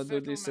still gonna do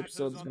this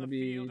episode. It's gonna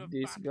be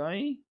this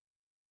guy,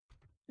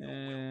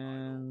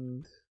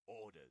 and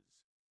Orders,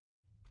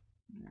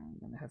 I'm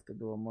gonna have to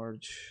do a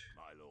merge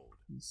my lord.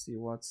 and see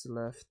what's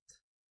left.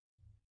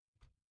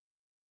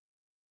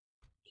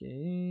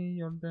 Okay,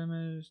 you're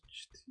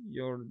damaged.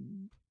 You're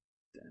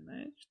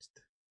damaged.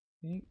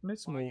 Okay,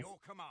 let's By move. your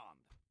command.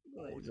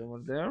 Guys over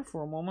there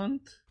for a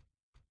moment.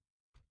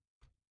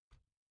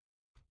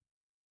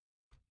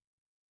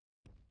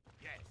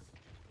 Yes.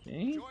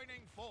 Okay,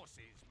 Joining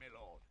forces, my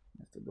lord.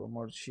 have to do a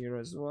merge here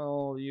as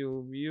well.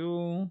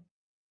 You.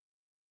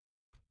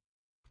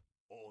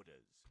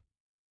 Orders.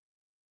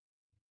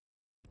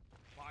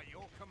 By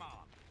your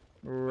command.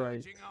 Right.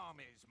 Merging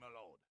armies, my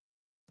lord.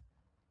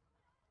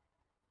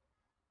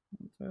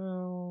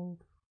 12.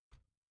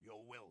 Your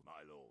will,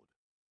 my lord.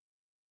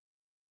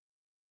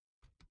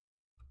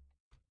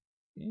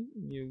 Okay,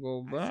 you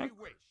go As back.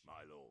 you wish,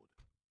 my lord.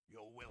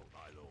 Your will,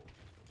 my lord.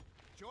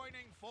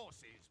 Joining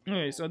forces, my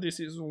Okay, lord. so this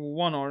is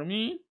 1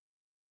 army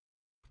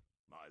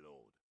My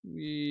lord.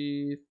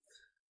 with,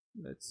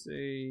 let's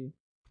say,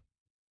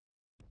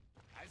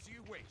 As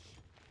you wish.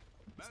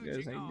 this Merging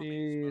guys like armies,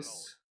 my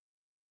this.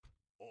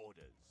 lord.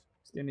 Orders.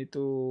 Still need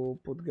to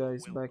put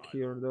guys will, back my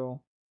here lord.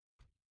 though.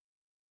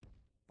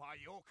 By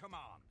your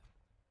command.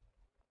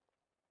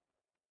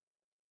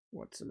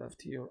 What's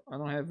left here? I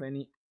don't have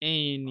any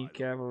My lord.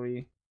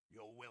 cavalry.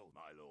 Your will,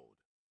 my lord.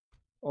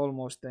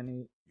 Almost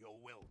any. Your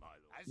will, my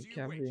lord. As you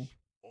cavalry. wish.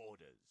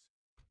 Orders.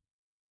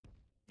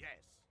 Yes.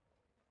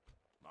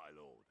 My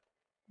lord.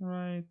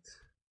 Right.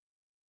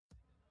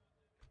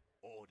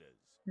 Orders.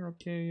 You're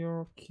okay,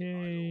 you're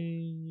okay.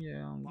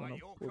 Yeah, I'm By gonna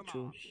your put you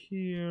command.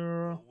 here.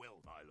 Your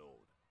will, my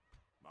lord.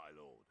 My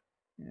lord.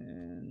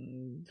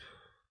 And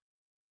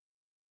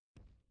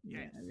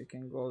yeah, Yes. we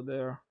can go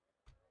there.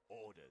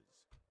 Orders.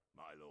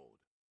 My lord.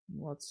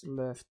 What's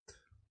left?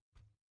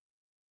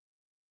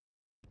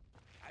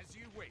 As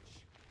you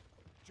wish.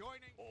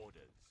 Joining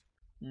orders.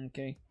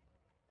 Okay.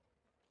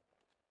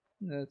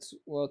 That's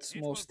what's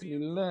It will mostly be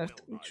in your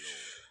left. will, my Which,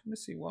 lord.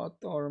 let's see, what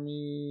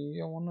army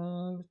I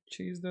wanna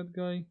chase that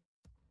guy.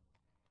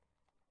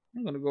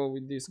 I'm gonna go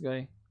with this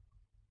guy.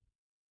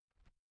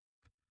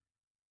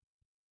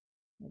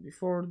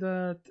 before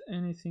that,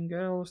 anything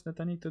else that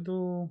I need to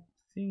do?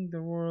 I think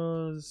there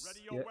was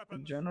a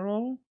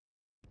general.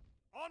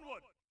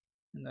 Onward!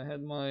 And I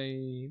had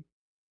my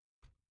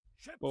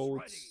Ships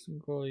boats ready.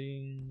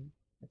 going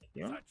back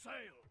here. Set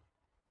sail.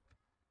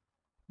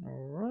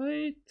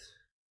 Alright.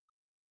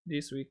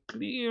 This we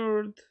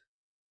cleared.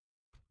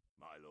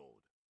 My lord.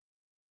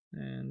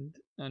 And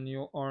a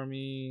new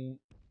army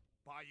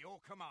By your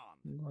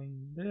command.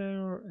 going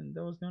there. And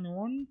that was the only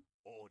one?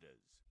 Orders.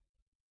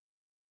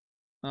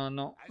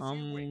 No, As you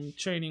I'm wish.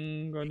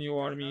 training a We new can go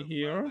army no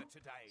here further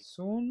today.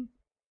 soon.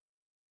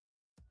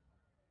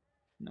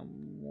 Now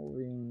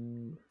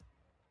moving.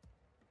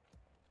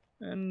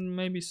 And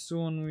maybe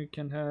soon we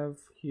can have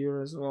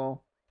here as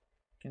well.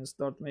 Can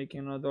start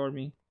making another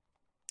army.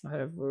 I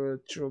have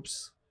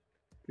troops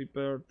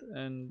prepared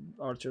and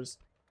archers.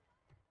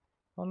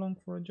 How long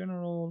for a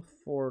general?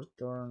 4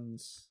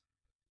 turns.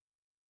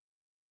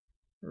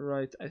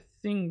 Right, I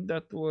think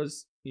that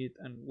was it.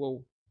 And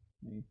whoa,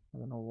 I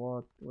don't know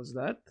what was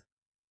that.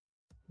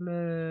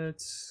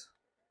 Let's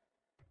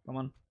come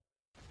on.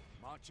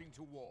 Marching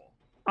to war.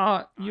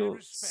 Ah, I you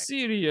respect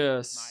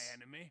serious? my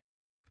enemy.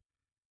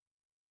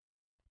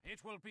 It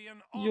will be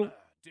an You- honor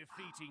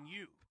defeating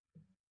you.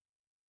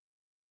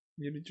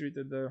 You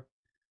retreated there.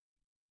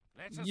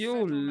 Let us You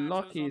settle matters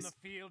lucky on the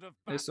field of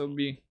battle. SOB.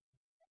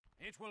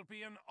 It will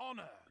be an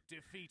honor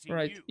defeating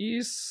Right, you.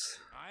 is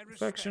I respect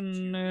faction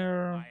you,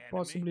 there, my enemy.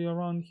 possibly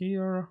around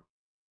here.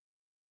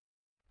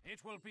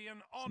 It will be an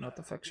It's honor not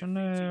a faction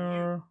defeating you.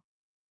 there.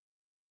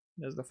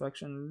 There's the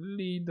faction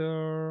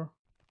leader.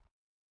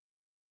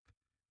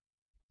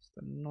 It's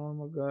the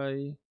normal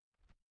guy.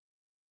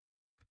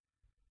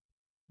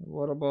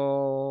 What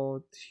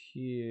about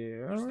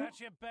here? Was that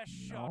your best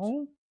shot?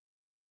 No.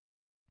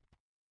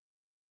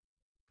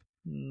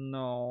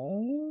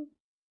 No.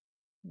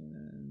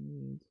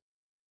 And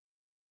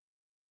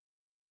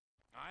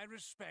I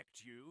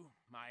respect you,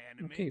 my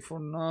enemy. okay, for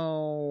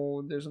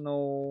now there's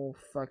no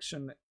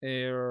faction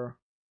heir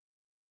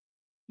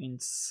in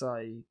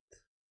sight.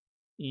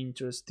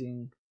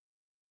 Interesting.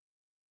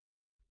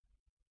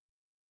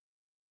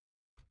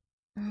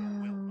 Your will,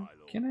 my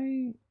lord. Can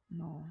I?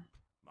 No.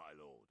 My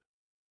lord.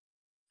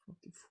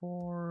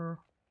 44.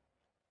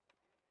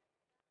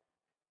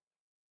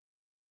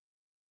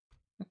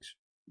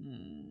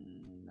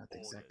 Actually, not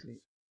exactly.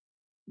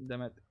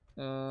 Damn it.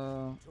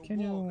 Can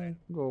you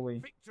go away?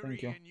 Victory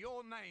Thank you. in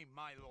your name,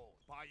 my lord.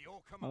 By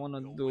your command. I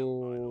wanna Your do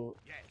will, my lord.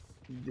 Yes.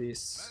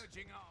 this.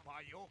 Merging up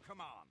by your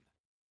command.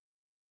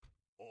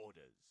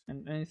 Orders.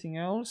 And anything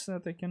else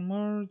that I can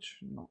merge?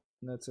 No,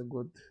 that's a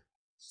good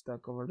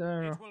stack over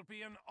there. It will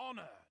be an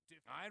honor.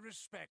 I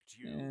respect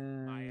you, my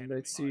And enemy.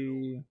 let's My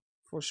lord. see.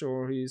 For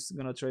sure, he's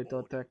gonna try to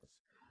attack.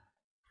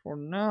 Orders. For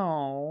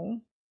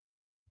now,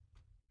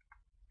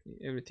 okay,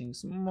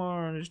 everything's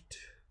merged.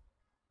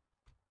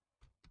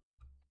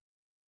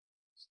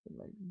 Stuff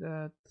like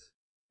that.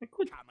 I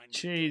could Come and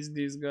chase get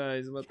these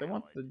guys, but I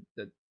want coward.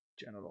 the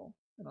general,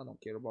 and I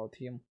don't care about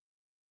him.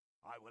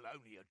 I will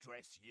only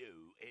address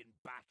you in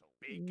battle.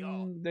 Be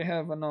gone. They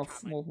have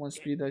enough Come and movement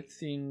get speed, I me,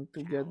 think,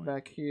 to get coward.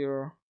 back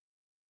here.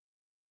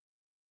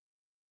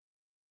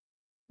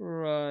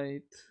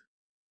 Right.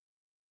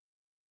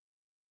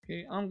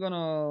 Okay, I'm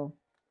gonna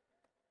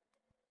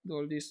do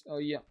all this. Oh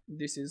yeah,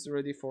 this is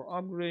ready for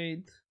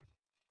upgrade.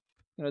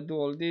 Gonna do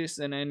all this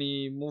and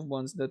any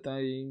movements that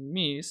I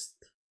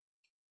missed,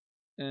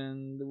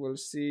 and we'll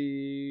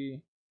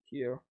see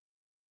here.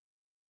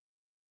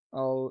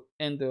 I'll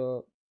end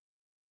the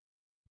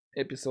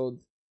episode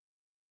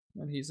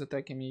when he's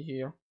attacking me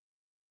here.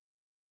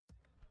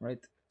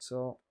 Right,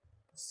 so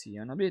see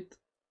you in a bit.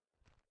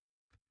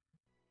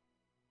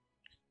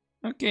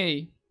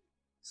 Okay,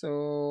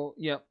 so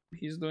yeah,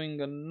 he's doing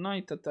a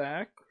night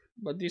attack,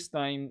 but this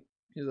time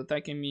he's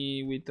attacking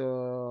me with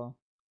a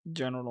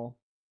general.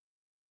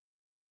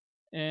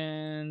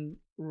 And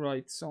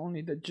right, so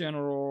only the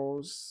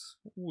generals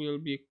will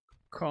be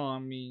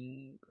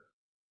coming.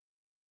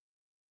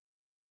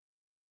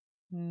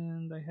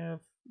 And I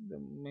have the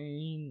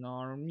main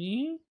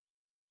army.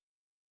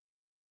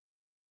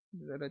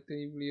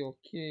 Relatively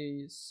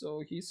okay,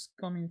 so he's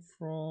coming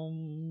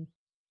from...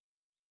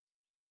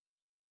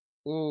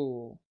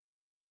 Oh,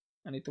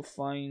 I need to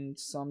find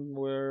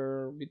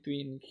somewhere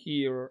between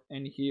here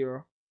and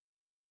here.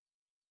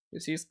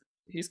 Because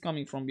he's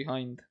coming from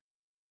behind.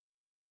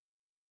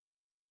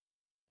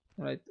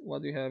 Right,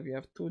 what do you have? You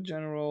have 2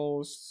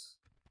 generals,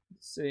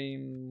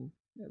 same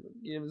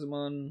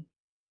Givesman.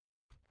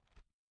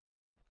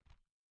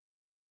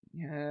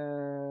 You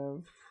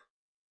have...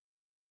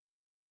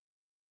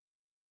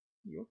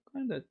 You're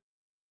kind of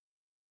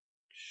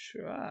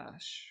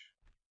trash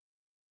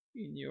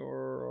in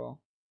your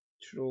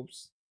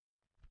troops.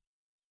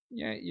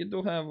 Yeah, you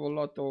do have a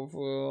lot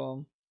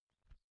of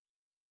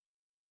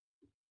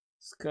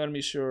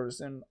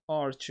skirmishers and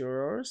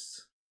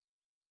archers,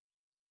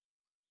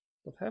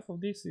 but half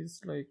of this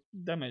is like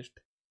damaged,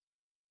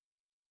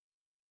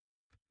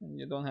 and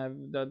you don't have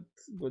that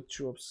good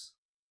troops.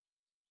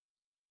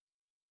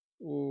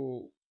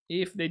 Ooh,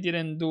 if they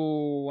didn't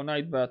do a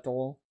night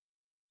battle,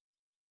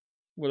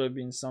 would have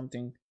been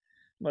something.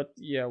 But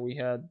yeah, we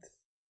had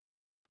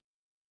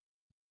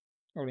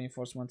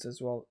reinforcements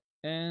as well.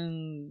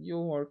 And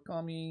you are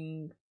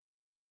coming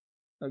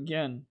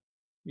again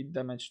with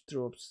damaged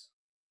troops.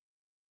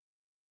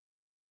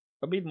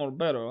 A bit more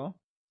better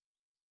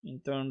in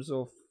terms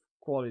of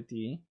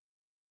quality,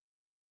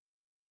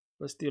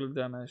 but still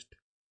damaged.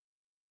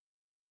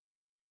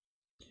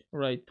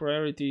 Right,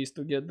 priority is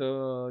to get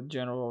the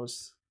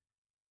generals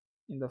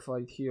in the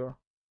fight here.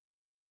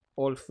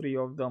 All three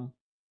of them.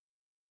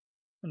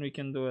 And we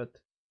can do it.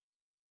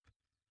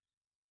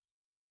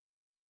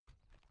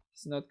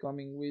 He's not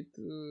coming with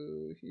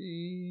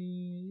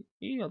he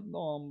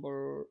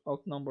outnumber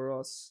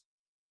us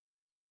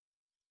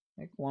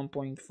like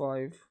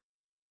 1.5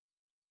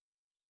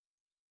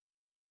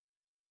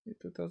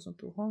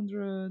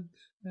 2,200,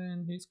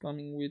 and he's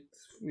coming with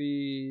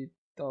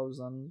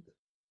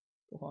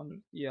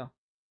 3,200. Yeah,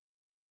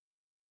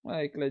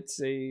 like let's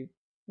say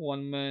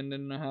 1.5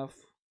 men.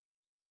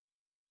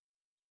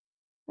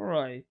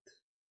 Right,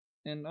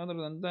 and other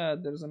than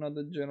that, there's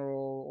another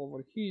general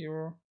over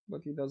here,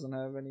 but he doesn't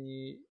have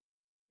any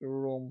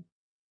room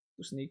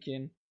to sneak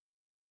in.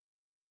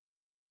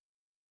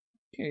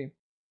 Okay,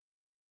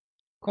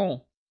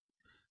 cool.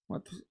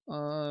 What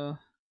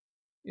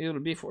it'll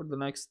be for the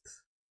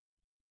next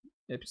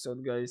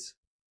episode, guys,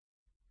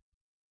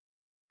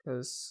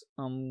 because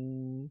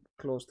I'm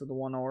close to the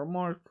 1 hour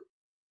mark,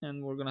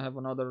 and we're gonna have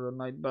another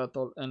night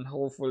battle, and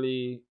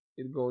hopefully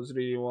it goes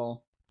really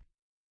well.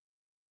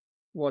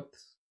 What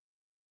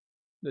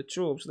the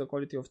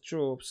quality of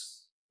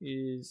troops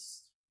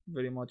is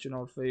very much in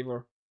our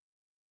favor.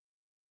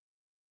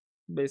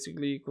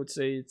 Basically, you could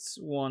say it's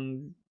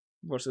 1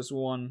 versus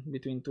 1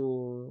 between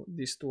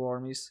these two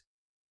armies.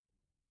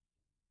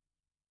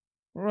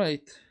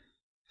 Right.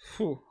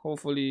 Phew,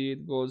 hopefully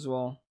it goes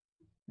well.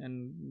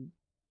 And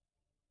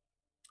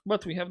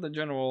but we have the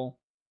general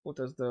put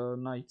as the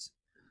knights,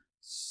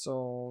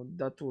 so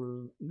that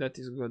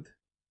is good.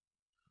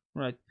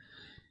 Right.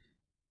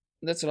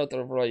 That's a lot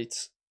of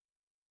rights.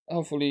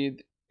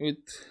 Hopefully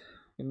it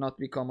will not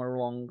become a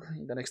wrong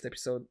in the next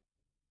episode.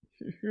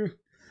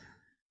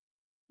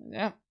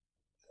 Yeah.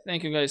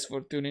 Thank you guys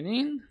for tuning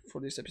in for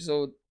this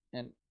episode,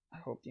 and I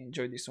hope you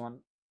enjoyed this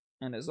one.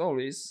 And as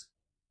always,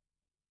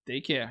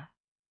 take care.